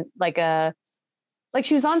like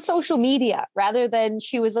she was on social media rather than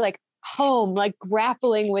she was like home, like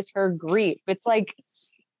grappling with her grief. It's like,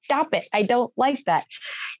 stop it. I don't like that.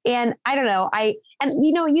 And I don't know.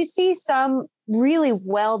 You see some really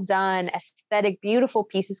well done, aesthetic, beautiful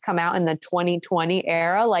pieces come out in the 2020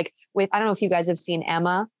 era. Like with, I don't know if you guys have seen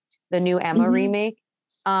Emma, the new Emma remake.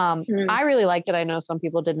 I really liked it. I know some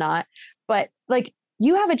people did not, but like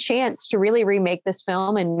you have a chance to really remake this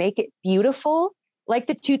film and make it beautiful, like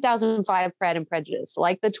the 2005 Pride and Prejudice,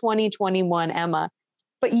 like the 2021 Emma,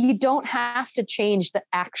 but you don't have to change the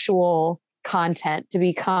actual content to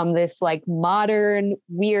become this like modern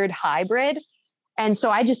weird hybrid. And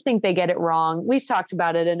so I just think they get it wrong. We've talked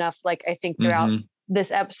about it enough, like I think throughout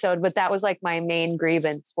this episode, but that was like my main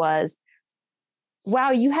grievance was,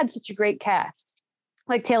 wow, you had such a great cast.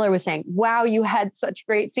 Like Taylor was saying, wow, you had such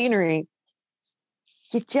great scenery.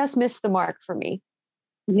 You just missed the mark for me.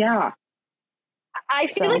 Yeah. I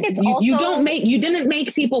feel like it's also you didn't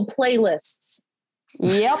make people playlists.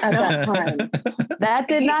 Yep. At that time. That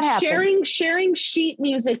did not happen. Sharing sheet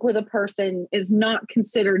music with a person is not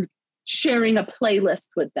considered sharing a playlist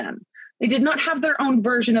with them. They did not have their own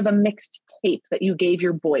version of a mixed tape that you gave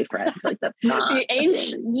your boyfriend. Like that's not the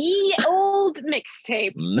ancient ye old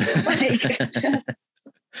mixtape. And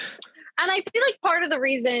I feel like part of the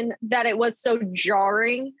reason that it was so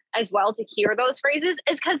jarring as well to hear those phrases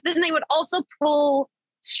is because then they would also pull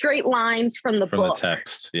straight lines from the book. The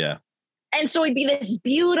text. Yeah. And so it'd be this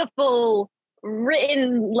beautiful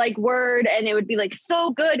written like word and it would be like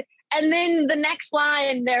so good. And then the next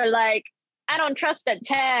line, they're like, I don't trust a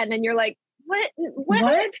 10. And you're like, what?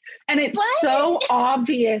 And it's so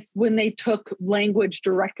obvious when they took language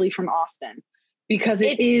directly from Austen because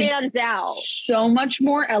it stands out so much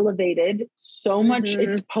more elevated, so much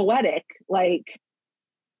it's poetic, like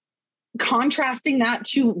contrasting that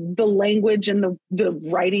to the language and the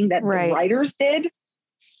writing that the writers did.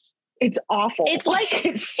 It's awful. It's like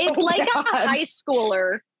it's like a high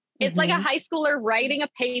schooler. It's like a high schooler writing a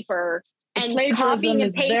paper and copying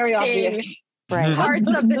and pasting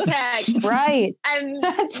parts of the text. Right. And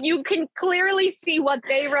you can clearly see what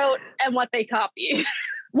they wrote and what they copied.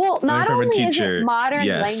 Well, not only is it modern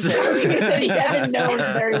language. Devin knows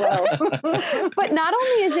very well. But not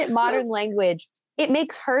only is it modern language, it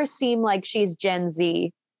makes her seem like she's Gen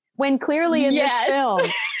Z. When clearly in this film,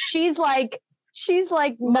 she's like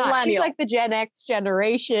not. She's like the Gen X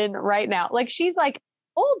generation right now. Like she's like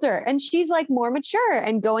older and she's like more mature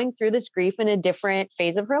and going through this grief in a different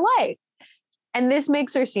phase of her life. And this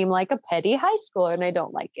makes her seem like a petty high schooler and I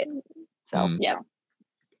don't like it. So yeah.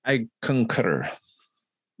 I concur.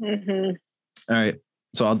 Mm-hmm. All right.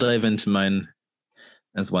 So I'll dive into mine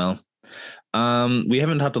as well. We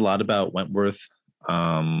haven't talked a lot about Wentworth.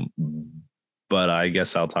 But I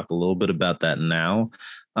guess I'll talk a little bit about that now.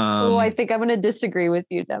 I think I'm going to disagree with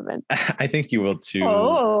you, Devin. I think you will too.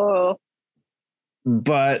 Oh.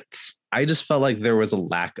 But I just felt like there was a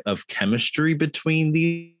lack of chemistry between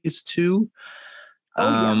these two.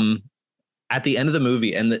 At the end of the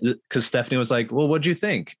movie, and because Stephanie was like, well, what'd you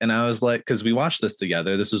think? And I was like, because we watched this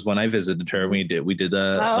together. This was when I visited her. We did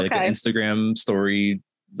an Instagram story,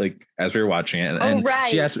 like as we were watching it. And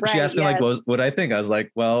she asked me like, what I think? I was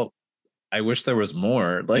like, well, I wish there was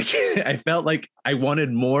more. Like, I felt like I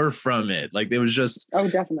wanted more from it. Like, it was just. Oh,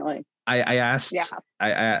 definitely. I asked. Yeah.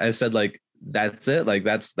 I said like, that's it. Like,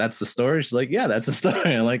 that's the story. She's like, yeah, that's the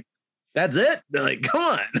story. I'm like, That's it? They're like, come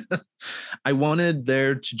on. I wanted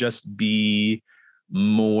there to just be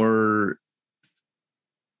more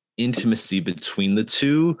intimacy between the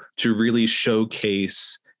two to really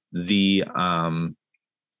showcase the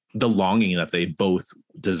longing that they both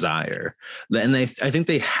desire. And I think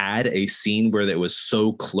they had a scene where it was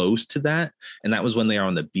so close to that. And that was when they are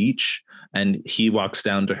on the beach and he walks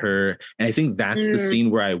down to her. And I think that's the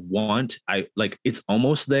scene where I like, it's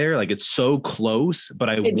almost there. Like it's so close, but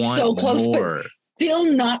it's want so close, more. But still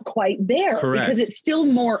not quite there. Correct. Because it's still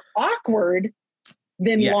more awkward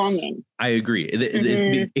than longing. I agree.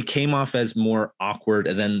 It came off as more awkward,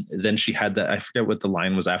 and then she had that. I forget what the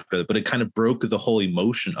line was after that, but it kind of broke the whole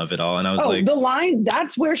emotion of it all. And I was like, the line.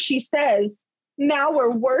 That's where she says, "Now we're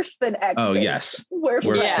worse than exes." Oh yes, we're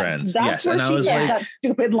friends. That's where she said that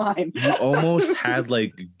stupid line. You almost had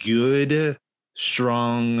like good,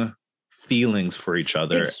 strong feelings for each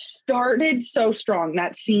other. It started so strong.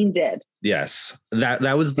 That scene did. Yes,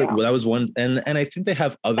 that was that was one, and I think they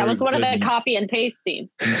have other. That was one of the copy and paste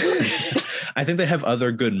scenes. I think they have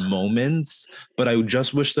other good moments, but I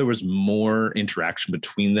just wish there was more interaction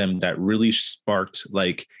between them that really sparked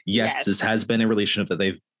like, yes, this has been a relationship that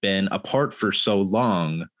they've been apart for so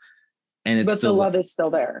long, and but the love is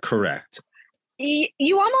still there. Correct.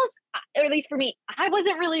 You almost, or at least for me, I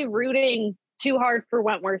wasn't really rooting too hard for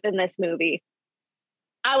Wentworth in this movie.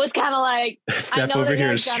 I was kind of like, Steph over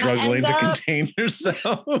here is struggling to contain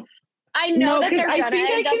herself. I know that they're gonna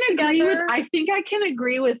end up together. I think I can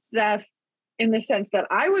agree with Steph in the sense that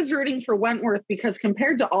I was rooting for Wentworth because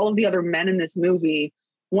compared to all of the other men in this movie,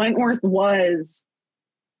 Wentworth was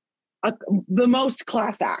the most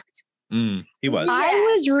class act. He was.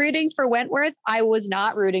 I was rooting for Wentworth. I was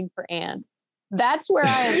not rooting for Anne. That's where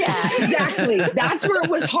I am at. Exactly. That's where it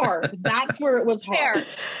was hard.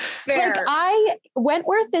 Fair. Like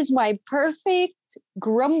Wentworth is my perfect,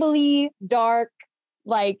 grumbly, dark,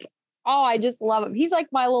 like, oh, I just love him. He's like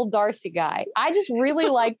my little Darcy guy. I just really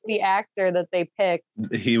liked the actor that they picked.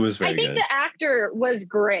 He was very good. I think the actor was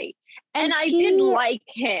great. And I did like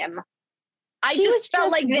him. I just felt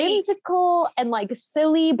like whimsical and like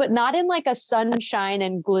silly, but not in like a sunshine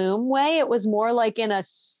and gloom way. It was more like in a,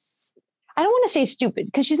 I don't want to say stupid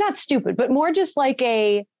because she's not stupid, but more just like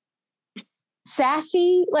a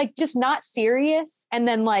sassy, like just not serious. And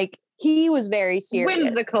then like he was very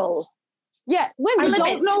serious. Whimsical. Yeah. Whimsical.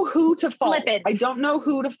 I don't know who to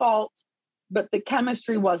fault. But the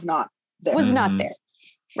chemistry was not there.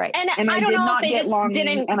 Right. And I don't know if they just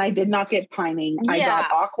didn't. And I did not get pining. I got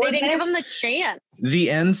awkwardness. They didn't give him the chance. The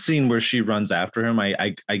end scene where she runs after him,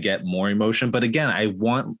 I get more emotion. But again, I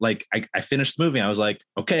want like I finished the movie. I was like,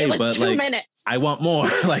 okay, but 2 minutes. I want more.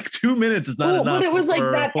 Like 2 minutes is not enough. But it was like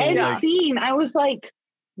that end scene. I was like,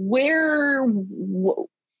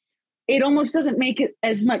 it almost doesn't make it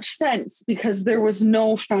as much sense because there was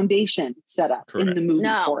no foundation set up in the movie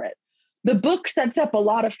for it. The book sets up a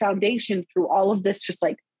lot of foundation through all of this, just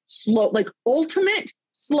like slow, like ultimate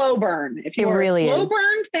slow burn. If you're a slow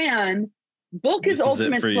burn fan, book is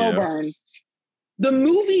ultimate slow burn. The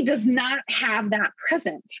movie does not have that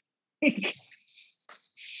present.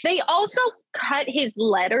 They also cut his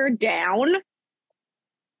letter down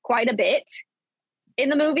quite a bit in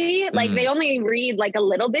the movie. Like they only read like a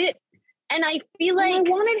little bit. And I feel like I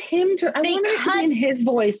wanted it to be in his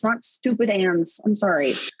voice, not stupid Anne's. I'm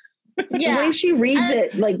sorry. Yeah. The way she reads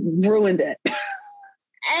it, like, ruined it.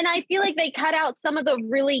 And I feel like they cut out some of the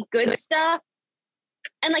really good stuff.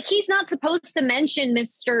 And, like, he's not supposed to mention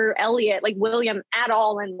Mr. Elliot, like, William, at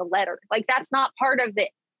all in the letter. Like, that's not part of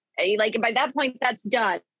it. Like, by that point, that's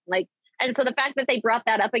done. Like, and so the fact that they brought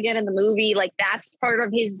that up again in the movie, like, that's part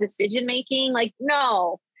of his decision-making. Like,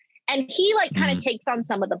 no. And he, like, kind of takes on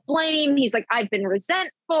some of the blame. He's like, I've been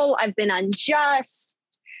resentful. I've been unjust.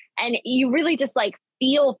 And you really just, like,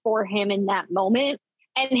 feel for him in that moment.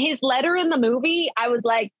 And his letter in the movie, I was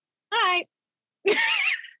like, all right.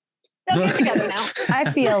 They'll get together now.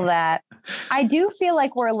 I feel that. I do feel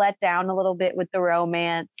like we're let down a little bit with the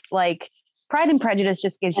romance. Like Pride and Prejudice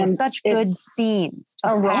just gives you such good scenes.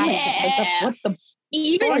 A romance. Like what the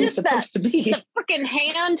even just supposed to be. The freaking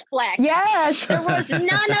hand flex. Yes. There was none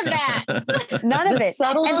of that. None of it.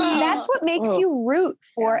 Subtlety. And that's what makes you root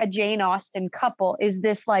for a Jane Austen couple is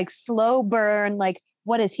this like slow burn, like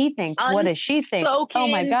what does he think? What does she think? Oh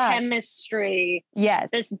my gosh. Chemistry. Yes.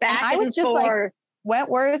 This back and I was just forth. like,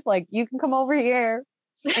 Wentworth, like you can come over here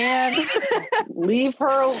and leave her.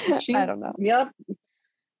 I don't know.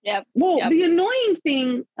 Yep. Well, the annoying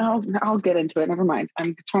thing, I'll get into it. Never mind.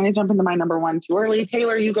 I'm trying to jump into my number one too early.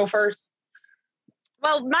 Taylor, you go first.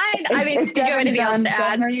 Well, mine, I mean, did you have anything else to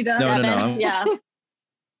add? Are you done? No. Yeah.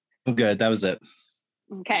 I'm good. That was it.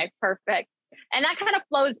 Okay, perfect. And that kind of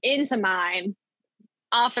flows into mine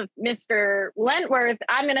off of Mr. Wentworth.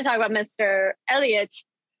 I'm going to talk about Mr. Elliot,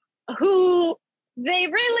 who they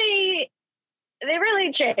really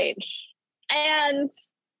changed. And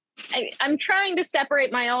I'm trying to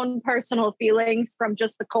separate my own personal feelings from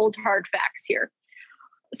just the cold hard facts here.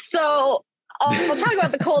 So I'll talk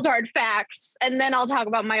about the cold hard facts, and then I'll talk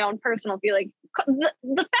about my own personal feelings.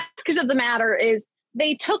 The fact of the matter is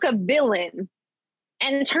they took a villain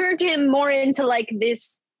and turned him more into like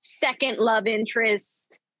this second love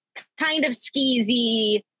interest, kind of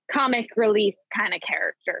skeezy, comic relief kind of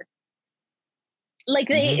character. Like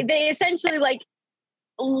they essentially like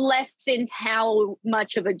lessened how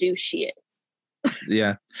much of a douche he is.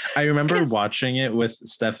 Yeah. I remember watching it with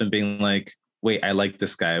Steph and being like, wait, I like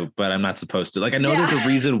this guy, but I'm not supposed to. Like, I know there's a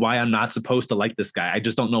reason why I'm not supposed to like this guy. I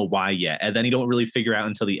just don't know why yet. And then you don't really figure out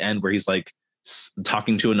until the end where he's like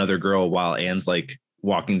talking to another girl while Anne's like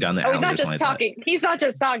walking down the alley. He's not just talking. He's not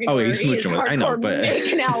just talking. Oh, he's smooching with her. I know, but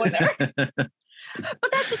making out with her.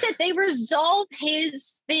 But that's just it. They resolve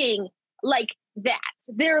his thing like that.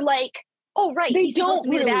 They're like, oh, right. They don't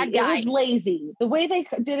really. Bad guy. It was lazy. The way they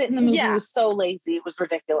did it in the movie was so lazy. It was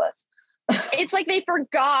ridiculous. It's like they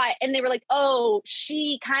forgot and they were like, oh,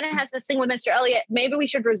 she kind of has this thing with Mr. Elliot. Maybe we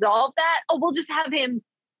should resolve that. Oh, we'll just have him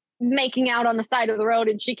making out on the side of the road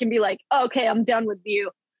and she can be like, okay, I'm done with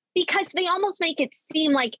you. Because they almost make it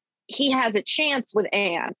seem like he has a chance with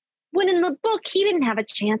Anne. When in the book, he didn't have a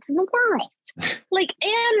chance in the world. Like,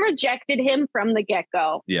 Anne rejected him from the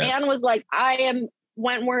get-go. Yes. Anne was like, I am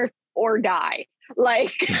Wentworth or die.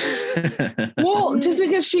 Like, well, just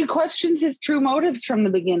because she questions his true motives from the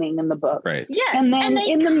beginning in the book. Right. Yeah. And then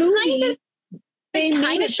in the movie, they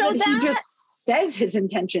kind of showed that. He just says his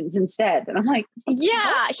intentions instead. And I'm like,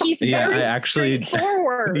 yeah, he's very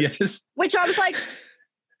straightforward. Yes. Which I was like,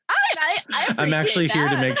 I'm actually here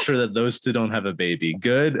to make sure that those two don't have a baby.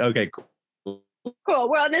 Good. Okay, cool. Cool.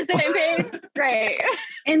 We're on the same page. Great.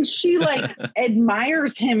 And she like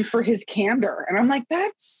admires him for his candor. And I'm like,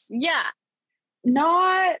 that's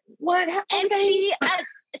not what happened. And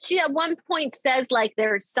she at one point says like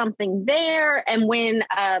there's something there. And when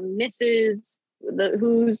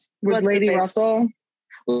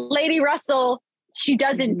Lady Russell, she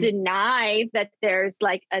doesn't deny that there's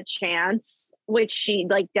like a chance, which she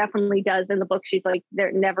like definitely does in the book. She's like,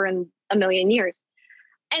 they're never in a million years.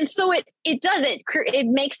 And so it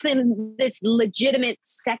makes them this legitimate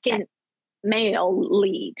second male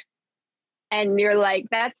lead. And you're like,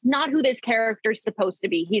 that's not who this character's supposed to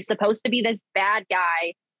be. He's supposed to be this bad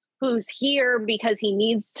guy who's here because he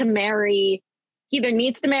either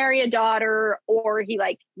needs to marry a daughter or he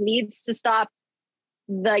like needs to stop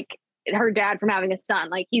like her dad from having a son.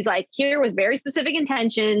 Like he's like here with very specific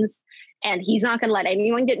intentions and he's not going to let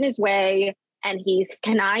anyone get in his way. And he's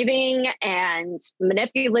conniving and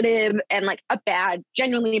manipulative and like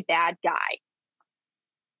genuinely bad guy.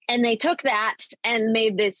 And they took that and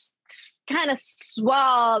made this kind of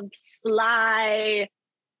suave, sly,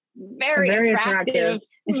 very attractive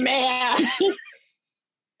man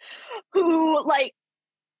who like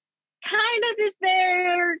kind of is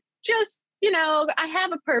there just, I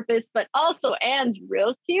have a purpose, but also Anne's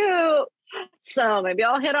real cute. So maybe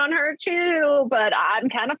I'll hit on her too, but I'm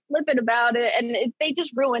kind of flippant about it. And they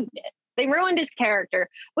just ruined it. They ruined his character,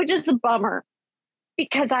 which is a bummer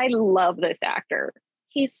because I love this actor.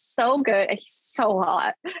 He's so good. He's so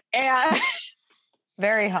hot. And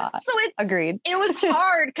very hot. So agreed. It was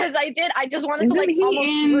hard because I just wanted to like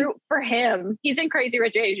almost root for him. He's in Crazy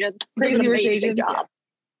Rich Asians. Crazy Rich Asians job. Yeah.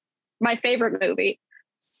 My favorite movie.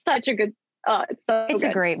 Such a good. It's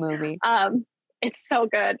a great movie. It's so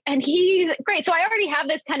good. And he's great. So I already have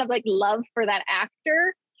this kind of like love for that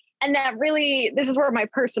actor. And that really, this is where my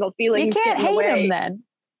personal feelings You can't get in the hate way. him then.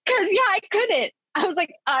 Because I couldn't. I was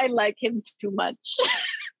like, I like him too much.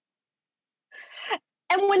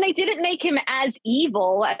 And when they didn't make him as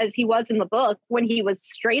evil as he was in the book, when he was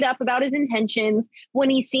straight up about his intentions, when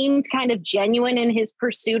he seemed kind of genuine in his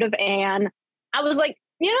pursuit of Anne, I was like,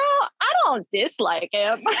 I don't dislike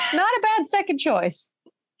him. Not a bad second choice.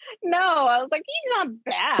 No, I was like, he's not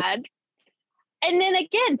bad. And then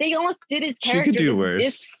again, they almost did his character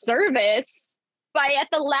this disservice by at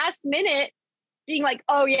the last minute being like,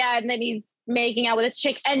 oh yeah, and then he's making out with this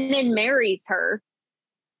chick and then marries her,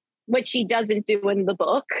 which she doesn't do in the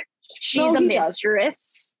book. She's a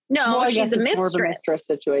mistress. No, she's a mistress. More of a mistress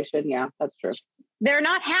situation. Yeah, that's true. They're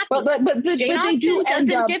not happy. But Jane Austen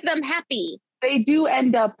doesn't give them happy. They do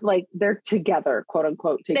end up like they're together, quote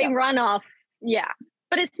unquote, together. They run off. Yeah.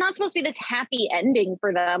 But it's not supposed to be this happy ending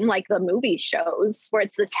for them, like the movie shows, where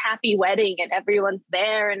it's this happy wedding and everyone's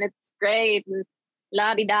there and it's great. And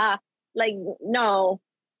la di da. Like, no,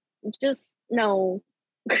 just no.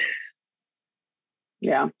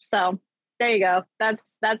 Yeah. So there you go.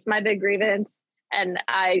 That's my big grievance. And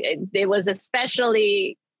it was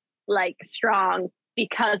especially like strong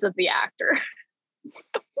because of the actor.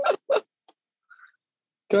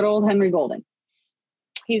 Good old Henry Golding.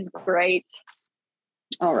 He's great.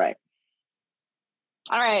 All right.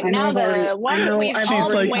 Now the one that we've all She's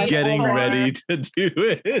been like waiting getting for. ready to do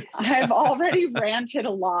it. I've already ranted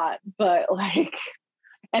a lot, but like,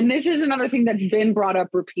 and this is another thing that's been brought up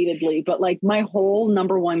repeatedly, but like my whole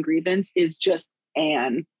number one grievance is just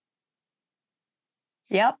Anne.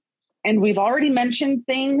 Yep. And we've already mentioned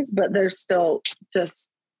things, but there's still just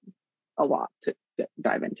a lot to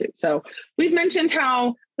dive into. So we've mentioned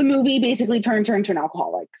how the movie basically turns her into an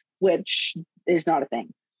alcoholic, which is not a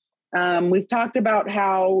thing. We've talked about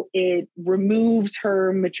how it removes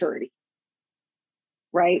her maturity,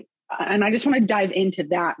 right? And I just want to dive into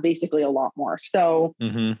that basically a lot more. So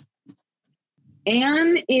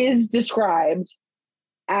Anne is described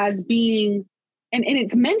as being, and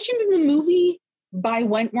it's mentioned in the movie by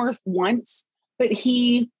Wentworth once, but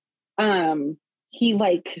he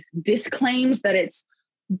like disclaims that it's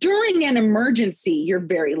during an emergency, you're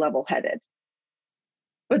very level-headed.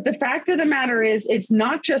 But the fact of the matter is, it's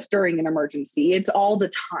not just during an emergency, it's all the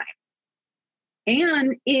time.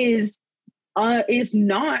 Anne is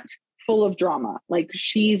not full of drama. Like,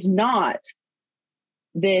 she's not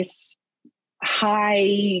this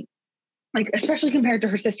high, like, especially compared to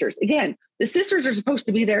her sisters. Again, the sisters are supposed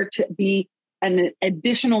to be there to be an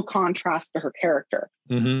additional contrast to her character.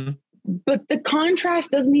 But the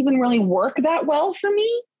contrast doesn't even really work that well for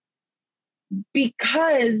me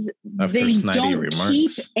because they don't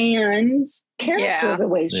keep Anne's character the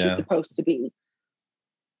way she's supposed to be.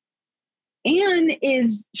 Anne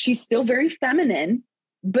she's still very feminine,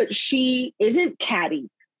 but she isn't catty.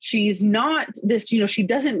 She's not this, she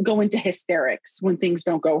doesn't go into hysterics when things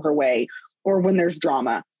don't go her way or when there's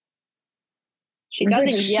drama. She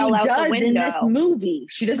doesn't yell out the window. In this movie.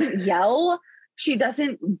 She doesn't yell. She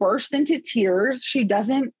doesn't burst into tears. She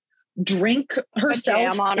doesn't drink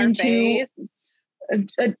herself into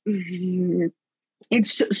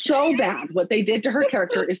it's so bad. What they did to her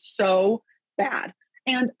character is so bad.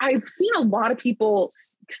 And I've seen a lot of people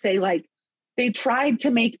say, like, they tried to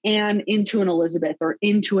make Anne into an Elizabeth or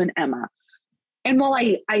into an Emma. And while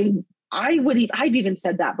I've even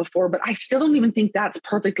said that before, but I still don't even think that's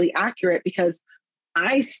perfectly accurate, because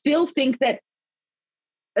I still think that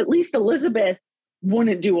at least Elizabeth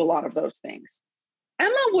wouldn't do a lot of those things.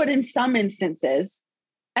 Emma would in some instances.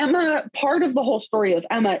 Emma, part of the whole story of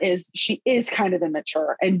Emma is she is kind of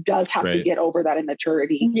immature and does have to get over that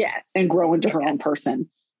immaturity and grow into her own person.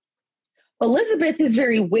 Elizabeth is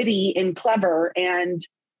very witty and clever and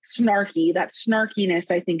snarky. That snarkiness,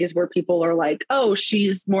 I think, is where people are like, oh,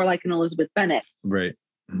 she's more like an Elizabeth Bennet. Right.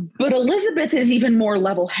 But Elizabeth is even more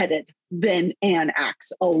level-headed than Anne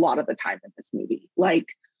acts a lot of the time in this movie. Like,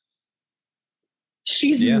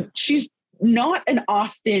 she's not an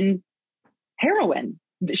Austen heroine.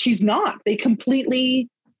 She's not. They completely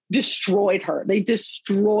destroyed her.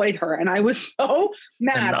 And I was so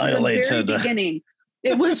mad from the very beginning.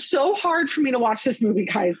 It was so hard for me to watch this movie,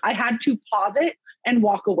 guys. I had to pause it and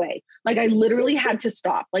walk away. Like, I literally had to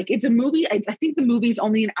stop. Like, it's a movie. I think the movie's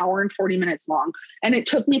only an hour and 40 minutes long. And it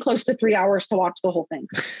took me close to 3 hours to watch the whole thing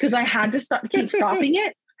because I had to keep stopping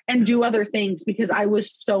it and do other things because I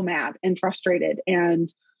was so mad and frustrated. And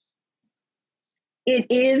it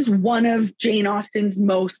is one of Jane Austen's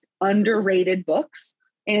most underrated books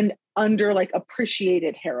and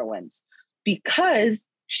appreciated heroines, because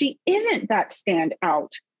she isn't that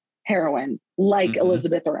standout heroine like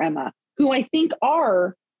Elizabeth or Emma, who I think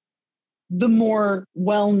are the more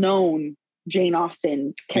well-known Jane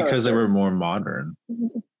Austen characters. Because they were more modern.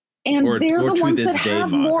 And they're the ones that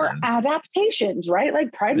have more adaptations, right?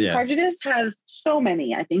 Like Pride and Prejudice has so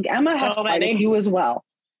many. I think Emma has quite a few as well.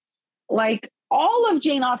 Like, all of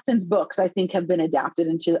Jane Austen's books, I think, have been adapted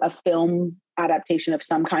into a film adaptation of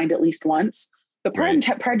some kind at least once. But Pride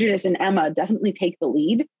and Prejudice and Emma definitely take the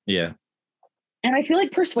lead. Yeah. And I feel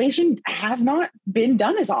like Persuasion has not been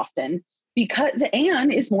done as often because Anne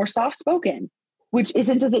is more soft-spoken, which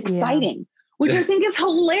isn't as exciting, which I think is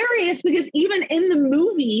hilarious, because even in the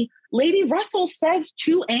movie, Lady Russell says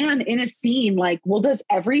to Anne in a scene, like, well, does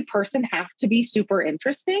every person have to be super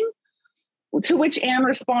interesting? To which Anne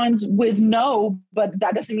responds with no, but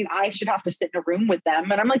that doesn't mean I should have to sit in a room with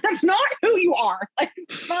them. And I'm like, that's not who you are. Like,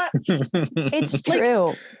 it's not. It's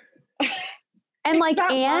true. And like,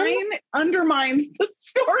 that Anne line undermines the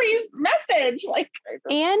story's message. Like,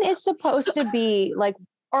 Anne is supposed to be like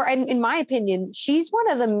or in my opinion, she's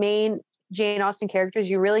one of the main Jane Austen characters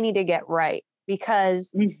you really need to get right,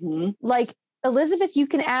 because like Elizabeth, you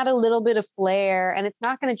can add a little bit of flair and it's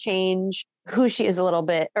not going to change who she is a little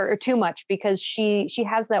bit or too much, because she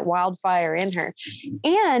has that wildfire in her.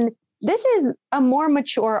 And this is a more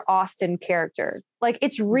mature Austen character. Like,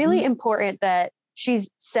 it's really important that she's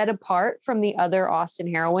set apart from the other Austen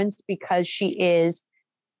heroines, because she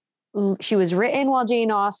was written while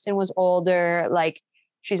Jane Austen was older. Like,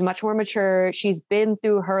 she's much more mature. She's been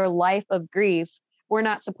through her life of grief. We're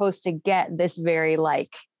not supposed to get this very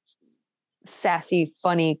like sassy,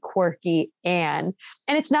 funny, quirky Anne.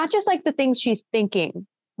 And it's not just like the things she's thinking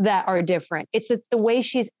that are different. It's the way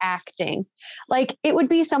she's acting. Like, it would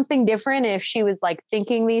be something different if she was like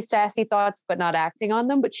thinking these sassy thoughts but not acting on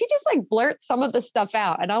them. But she just like blurts some of the stuff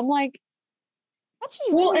out, and I'm like, that's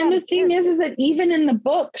just really and the thing is that even in the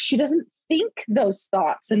book, she doesn't think those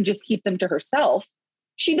thoughts and just keep them to herself.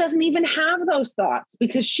 She doesn't even have those thoughts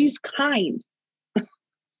because she's kind.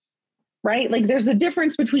 Right? Like, there's the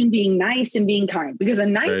difference between being nice and being kind, because a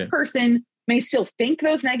nice person may still think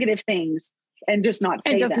those negative things and just not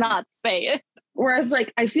say it. Whereas,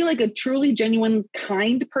 like, I feel like a truly genuine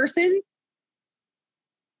kind person,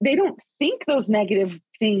 they don't think those negative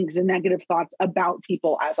things and negative thoughts about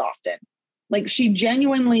people as often. Like, she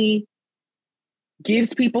genuinely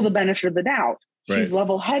gives people the benefit of the doubt. Right. She's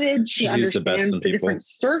level-headed. She understands the different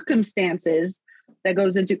circumstances that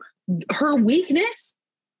goes into her weakness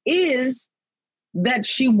is that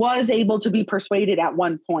she was able to be persuaded at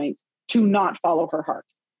one point to not follow her heart.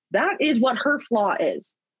 That is what her flaw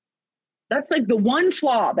is. That's like the one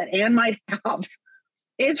flaw that Anne might have,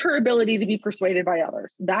 is her ability to be persuaded by others.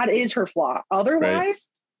 That is her flaw. Otherwise,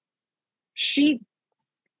 she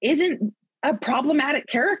isn't a problematic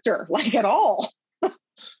character, like, at all.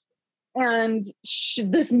 And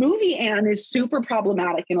this movie, Anne, is super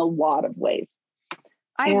problematic in a lot of ways.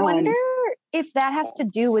 I wonder if that has to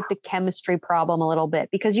do with the chemistry problem a little bit,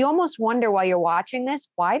 because you almost wonder while you're watching this,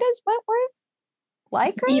 why does Wentworth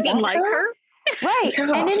like her? Even like her? Right.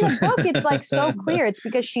 Yeah. And in the book, it's like so clear. It's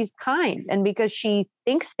because she's kind and because she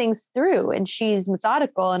thinks things through and she's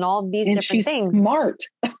methodical and all these different things. She's smart.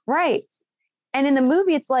 Right. And in the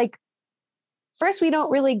movie, it's like, first, we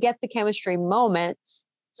don't really get the chemistry moments.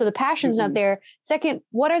 So the passion's not there. Second,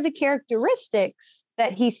 what are the characteristics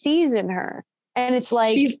that he sees in her? And it's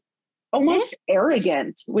like, she's almost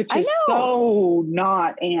arrogant, which is so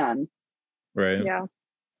not Anne. Right. Yeah.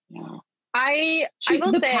 Yeah. I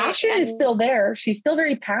will the say, passion is still there. She's still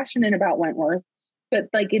very passionate about Wentworth, but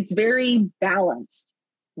like, it's very balanced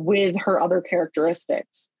with her other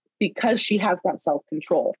characteristics because she has that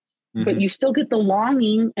self-control. But you still get the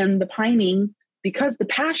longing and the pining because the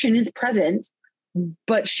passion is present,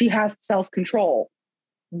 but she has self-control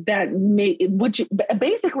which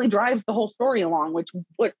basically drives the whole story along, which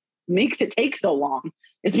what makes it take so long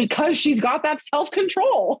is because she's got that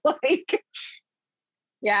self-control. Like,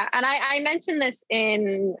 yeah. And I mentioned this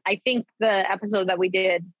in, I think, the episode that we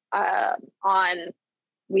did on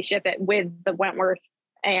We Ship It with the Wentworth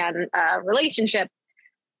and relationship.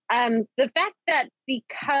 The fact that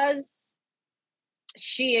because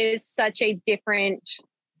she is such a different,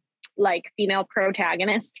 like, female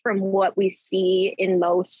protagonist from what we see in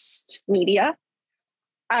most media,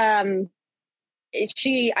 I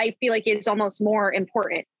feel like it's almost more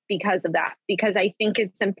important because of that, because I think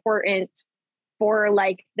it's important for,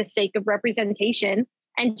 like, the sake of representation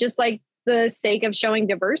and just like the sake of showing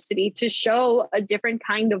diversity, to show a different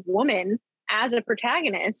kind of woman as a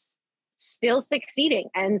protagonist still succeeding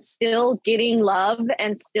and still getting love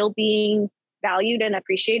and still being valued and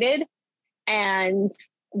appreciated. And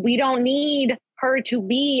we don't need her to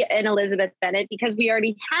be an Elizabeth Bennet because we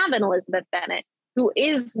already have an Elizabeth Bennet who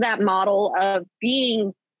is that model of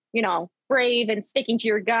being, you know, brave and sticking to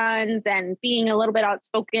your guns and being a little bit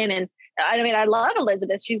outspoken. And I mean, I love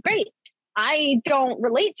Elizabeth. She's great. I don't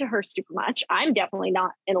relate to her super much. I'm definitely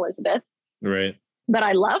not an Elizabeth. Right. But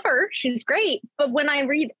I love her. She's great. But when I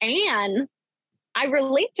read Anne, I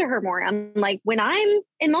relate to her more. I'm like, when I'm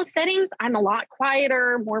in most settings, I'm a lot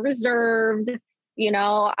quieter, more reserved. You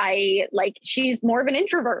know, she's more of an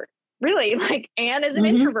introvert, really. Like, Anne is an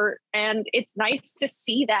introvert. And it's nice to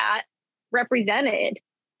see that represented,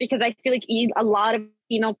 because I feel like a lot of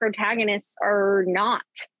female protagonists are not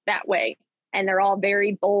that way. And they're all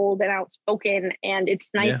very bold and outspoken. And it's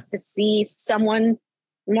nice to see someone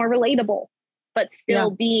more relatable, but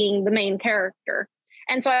still being the main character.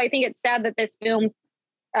 And so I think it's sad that this film,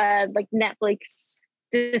 like Netflix,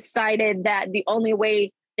 decided that the only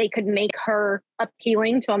way they could make her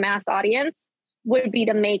appealing to a mass audience would be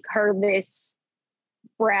to make her this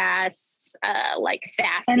brass, like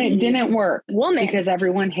sassy. And it didn't work woman because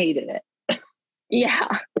everyone hated it.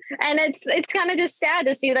 Yeah. And it's kind of just sad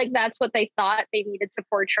to see like that's what they thought they needed to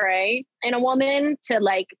portray in a woman to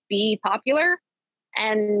like be popular.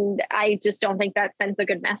 And I just don't think that sends a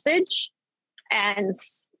good message. And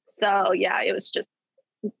so yeah, it was just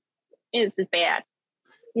bad.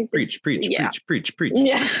 Preach. Yeah.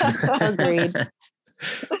 Agreed.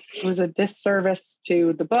 It was a disservice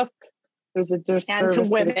to the book. It was a disservice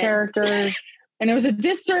to the characters. And it was a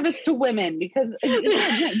disservice to women because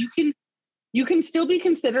again, you can still be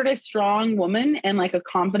considered a strong woman and like a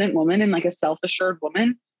confident woman and like a self-assured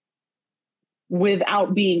woman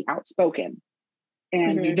without being outspoken.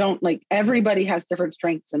 And you don't like, everybody has different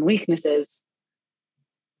strengths and weaknesses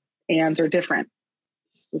and are different.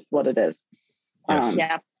 It's what it is. Yes.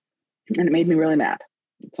 Yeah. And it made me really mad.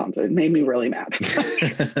 It made me really mad.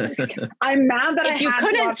 I'm mad that I had to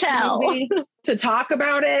watch the movie to talk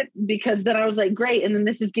about it because then I was like, great. And then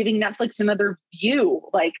this is giving Netflix another view.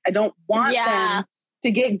 Like, I don't want them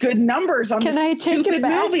to get good numbers on this stupid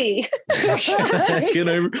movie.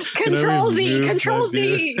 Control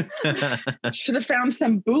Z. Should have found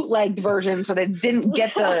some bootlegged version so they didn't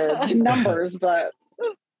get the numbers, but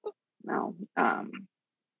no. I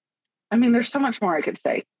mean, there's so much more I could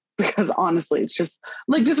say. Because honestly, it's just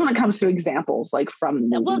like this when it comes to examples, like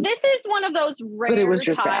from the movie. Well, this is one of those rare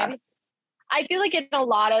times. Bad. I feel like in a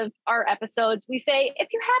lot of our episodes, we say, if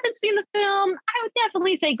you haven't seen the film, I would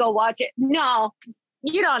definitely say go watch it. No,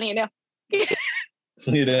 you don't need to.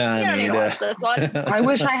 You don't need to watch this one. I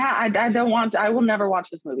wish I had. I will never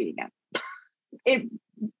watch this movie again. It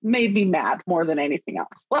made me mad more than anything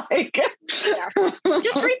else. Like, just read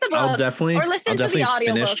the book. I'll definitely to the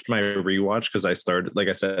audio finish my rewatch because I started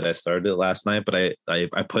it last night, but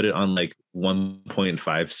I put it on like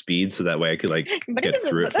 1.5 speed so that way I could like get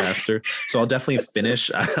through it faster. So I'll definitely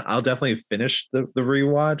finish. I'll definitely finish the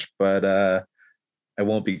rewatch, but I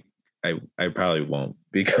won't be. I probably won't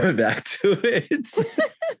be coming back to it.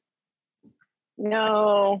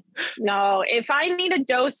 No. If I need a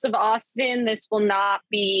dose of Austen, this will not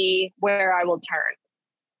be where I will turn.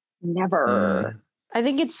 Never. I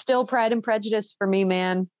think it's still Pride and Prejudice for me,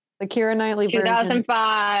 man. The Keira Knightley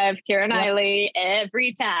 2005, Keira Knightley,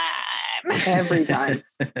 every time. Every time.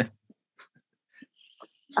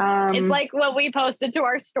 It's like what we posted to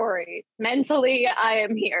our story. Mentally, I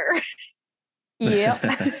am here. Yep.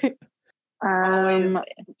 Always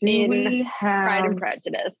in we have Pride and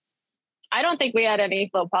Prejudice. I don't think we had any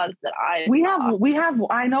faux pas that we have.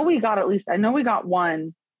 I know we got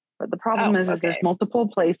one, but the problem is there's multiple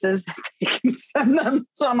places that they can send them.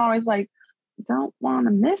 So I'm always like, don't want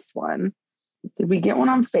to miss one. Did we get one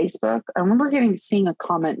on Facebook? I remember seeing a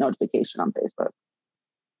comment notification on Facebook,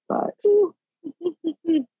 but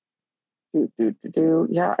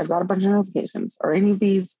yeah, I've got a bunch of notifications. Are any of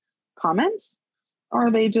these comments? Or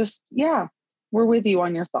are they just, we're with you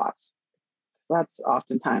on your thoughts? So that's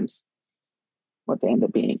oftentimes what they end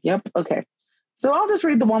up being. Yep. Okay. So I'll just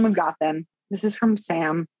read the one we've got then. This is from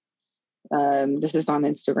Sam. This is on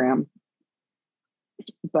Instagram.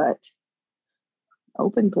 But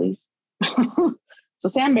open, please. So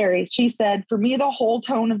Sam Berry, she said, for me, the whole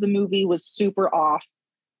tone of the movie was super off.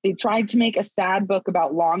 They tried to make a sad book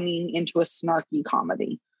about longing into a snarky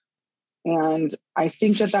comedy. And I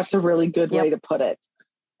think that that's a really good way to put it.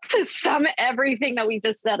 To sum everything that we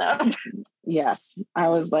just set up. Yes. I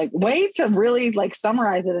was like, way to really like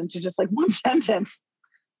summarize it into just like one sentence.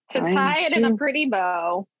 To tie it in a pretty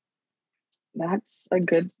bow. That's a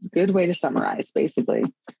good way to summarize, basically.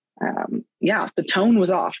 The tone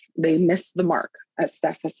was off. They missed the mark, as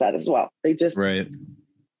Steph has said as well. They just right.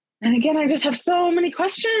 And again, I just have so many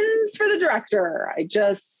questions for the director.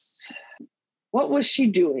 What was she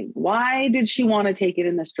doing? Why did she want to take it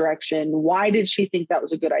in this direction? Why did she think that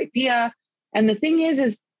was a good idea? And the thing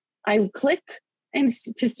is I click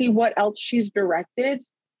to see what else she's directed,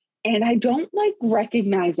 and I don't like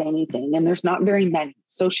recognize anything, and there's not very many.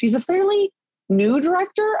 So she's a fairly new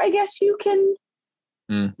director, I guess you can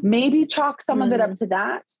maybe chalk some of it up to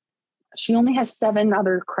that. She only has 7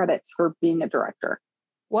 other credits for being a director.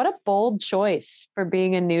 What a bold choice for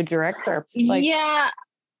being a new director.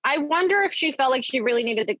 I wonder if she felt like she really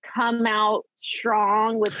needed to come out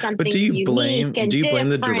strong with something. But do you blame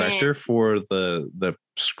the director for the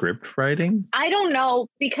script writing? I don't know,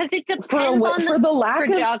 because it depends on the lack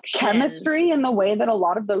production. Of chemistry and the way that a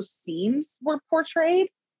lot of those scenes were portrayed.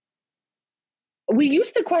 We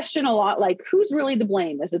used to question a lot, like, who's really to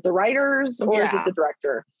blame? Is it the writers or is it the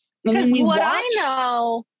director? Because I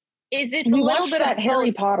know is it's a little bit that of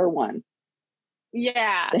Harry Potter one.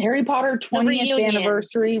 Yeah. The Harry Potter 20th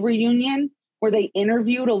anniversary reunion. where they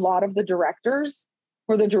interviewed a lot of the directors,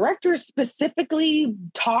 where the directors specifically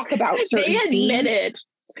talk about certain scenes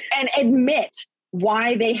and admit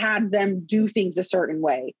why they had them do things a certain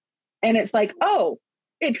way. And it's like, oh,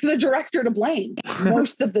 it's the director to blame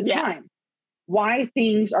most of the time. Why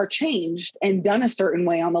things are changed and done a certain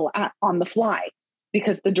way on the fly,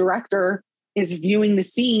 because the director is viewing the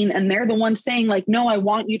scene and they're the one saying like, no, I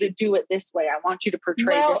want you to do it this way. I want you to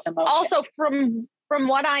portray this emotion. Also from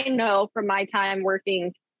what I know from my time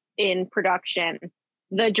working in production,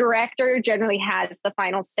 the director generally has the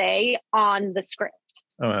final say on the script.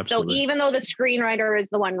 Oh, absolutely. So even though the screenwriter is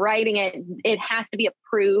the one writing it, it has to be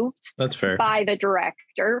approved. That's fair. By the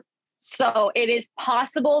director. So it is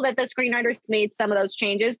possible that the screenwriters made some of those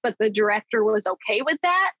changes, but the director was okay with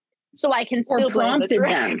that. So I can still blame the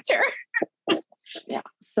director. Yeah.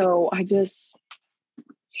 So I just,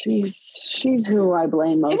 she's who I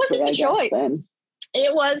blame mostly. It wasn't a choice.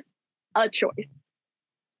 It was a choice.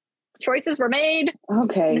 Choices were made.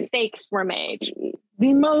 Okay. Mistakes were made.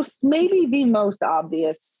 Maybe the most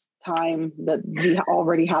obvious time that we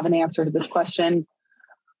already have an answer to this question.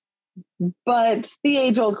 But the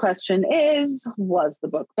age-old question is, was the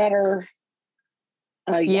book better?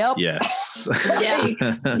 Yep. Yes.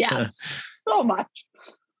 Yeah. So much.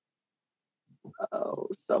 Oh,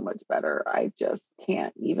 so much better. I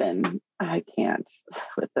can't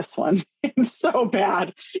with this one. It's so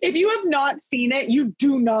bad. If you have not seen it, you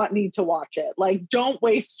do not need to watch it. Like, don't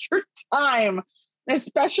waste your time,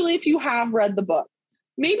 especially if you have read the book.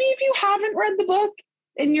 Maybe if you haven't read the book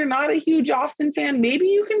and you're not a huge Austen fan, maybe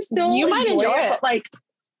you can still enjoy it. But like,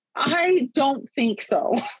 I don't think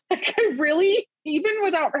so. Like, I really, even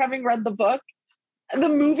without having read the book, the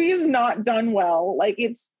movie is not done well. Like,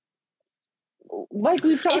 it's like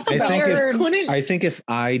we've talked about. I think if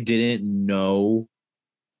I didn't know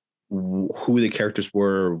who the characters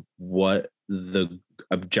were, what the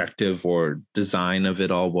objective or design of it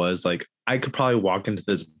all was, like, I could probably walk into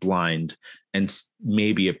this blind and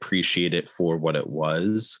maybe appreciate it for what it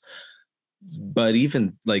was. But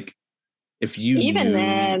even like, if you like,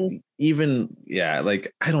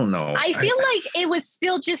 I don't know. I feel like it was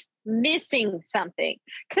still just missing something,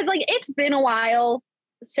 because like it's been a while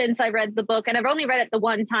since I read the book, and I've only read it the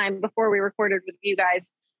one time before we recorded with you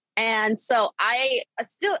guys. And so I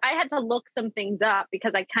had to look some things up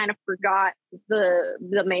because I kind of forgot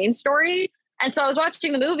the main story. And so I was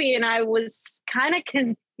watching the movie and I was kind of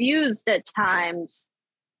confused at times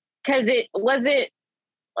because it wasn't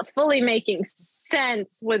fully making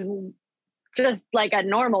sense with just like a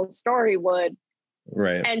normal story would.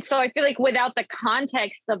 Right. And so I feel like without the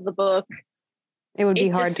context of the book, it would be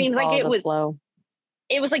hard to follow the flow.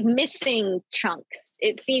 It was like missing chunks.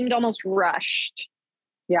 It seemed almost rushed.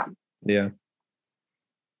 Yeah. Yeah.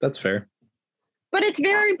 That's fair. But it's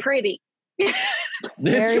very pretty.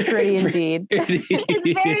 Very pretty indeed.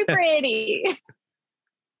 It's very pretty.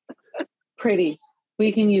 Pretty.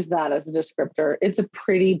 We can use that as a descriptor. It's a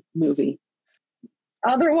pretty movie.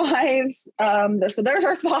 Otherwise, so there's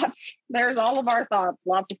our thoughts. There's all of our thoughts,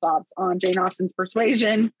 lots of thoughts on Jane Austen's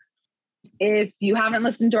Persuasion. If you haven't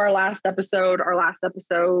listened to our last episode,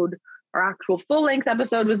 our actual full-length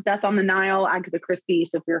episode was Death on the Nile, Agatha Christie.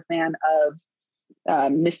 So if you're a fan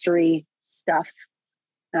of mystery stuff,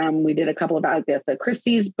 we did a couple of Agatha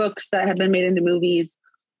Christie's books that have been made into movies.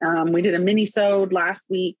 We did a mini-sode last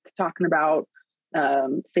week talking about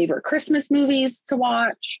favorite Christmas movies to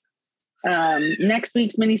watch. Next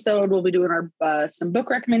week's mini-sode, we'll be doing our some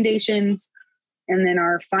book recommendations. And then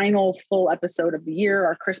our final full episode of the year,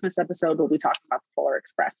 our Christmas episode, we'll be talking about the Polar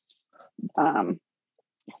Express.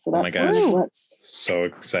 So that's what's so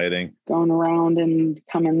exciting going around and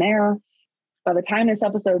coming there. By the time this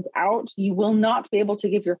episode's out, you will not be able to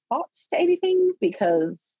give your thoughts to anything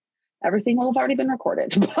because everything will have already been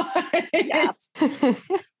recorded.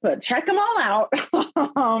 But check them all out.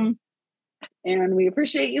 And we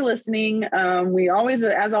appreciate you listening. We always,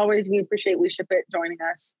 as always, we appreciate We Ship It joining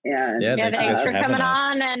us. And thanks for coming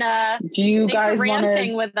on. And do you guys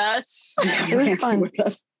ranting with us? It was fun. With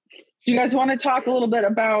us. Do you guys want to talk a little bit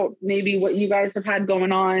about maybe what you guys have had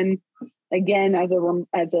going on? Again, as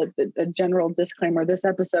a general disclaimer, this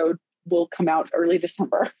episode will come out early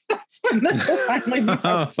December. That's when this will finally be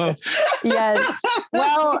posted. Yes.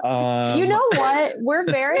 Well, you know what? We're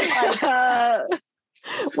very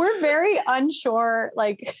we're very unsure,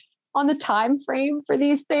 like, on the time frame for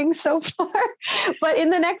these things so far. But in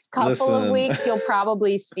the next couple of weeks, you'll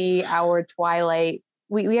probably see our Twilight.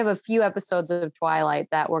 We have a few episodes of Twilight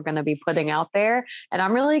that we're going to be putting out there. And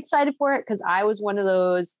I'm really excited for it because I was one of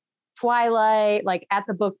those Twilight, like at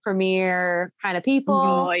the book premiere kind of people.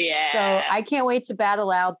 Oh yeah. So I can't wait to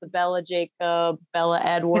battle out the Bella Jacob, Bella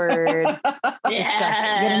Edward. Get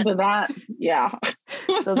into that. Yeah.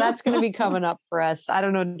 So that's going to be coming up for us. I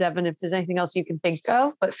don't know, Devin, if there's anything else you can think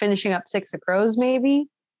of, but finishing up Six of Crows, maybe.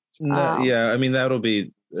 Yeah, I mean, that'll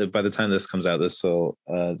be by the time this comes out, this will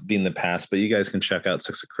be in the past, but you guys can check out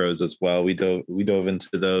Six of Crows as well. We dove into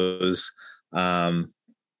those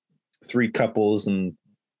three couples and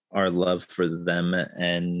our love for them.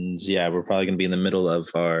 And yeah, we're probably going to be in the middle of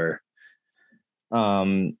our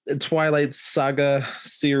Twilight Saga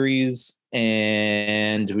series,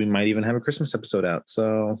 and we might even have a Christmas episode out.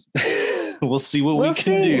 So we'll see what we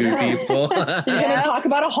can do, people. You're going to talk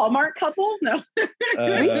about a Hallmark couple? No.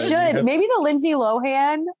 We should. Maybe the Lindsay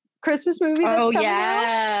Lohan Christmas movie that's coming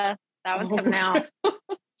out. That one's coming out.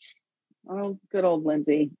 Oh, good old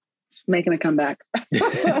Lindsay. She's making a comeback.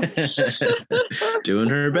 Doing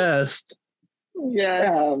her best.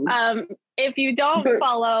 Yes. If you don't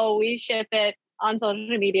follow We Ship It on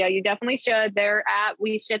social media, you definitely should. They're at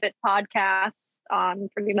We Ship It Podcast on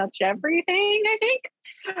pretty much everything, I think.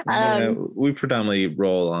 We predominantly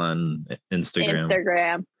roll on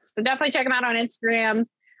Instagram. So definitely check them out on Instagram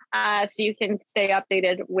so you can stay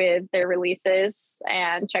updated with their releases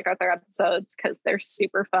and check out their episodes because they're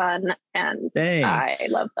super fun and Thanks. I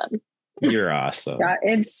love them. You're awesome. Yeah,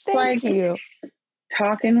 it's Thank you.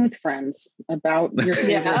 talking with friends about your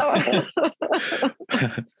favorite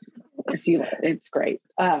it's great.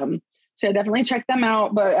 So definitely check them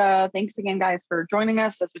out. But thanks again, guys, for joining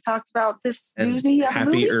us as we talked about this movie.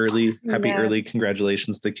 Happy early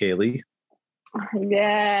congratulations to Kaylee.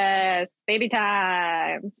 Yes, baby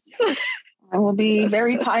times. I will be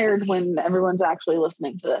very tired when everyone's actually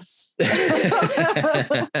listening to this. But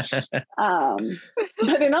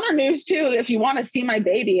in other news too, if you want to see my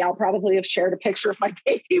baby, I'll probably have shared a picture of my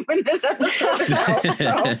baby when this episode is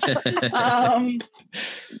out.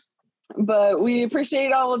 But we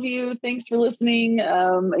appreciate all of you. Thanks for listening.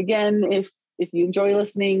 Again, if you enjoy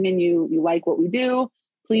listening and you like what we do,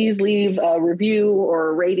 please leave a review or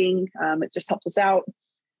a rating. It just helps us out.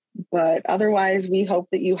 But otherwise, we hope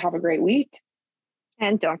that you have a great week.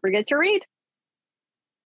 And don't forget to read.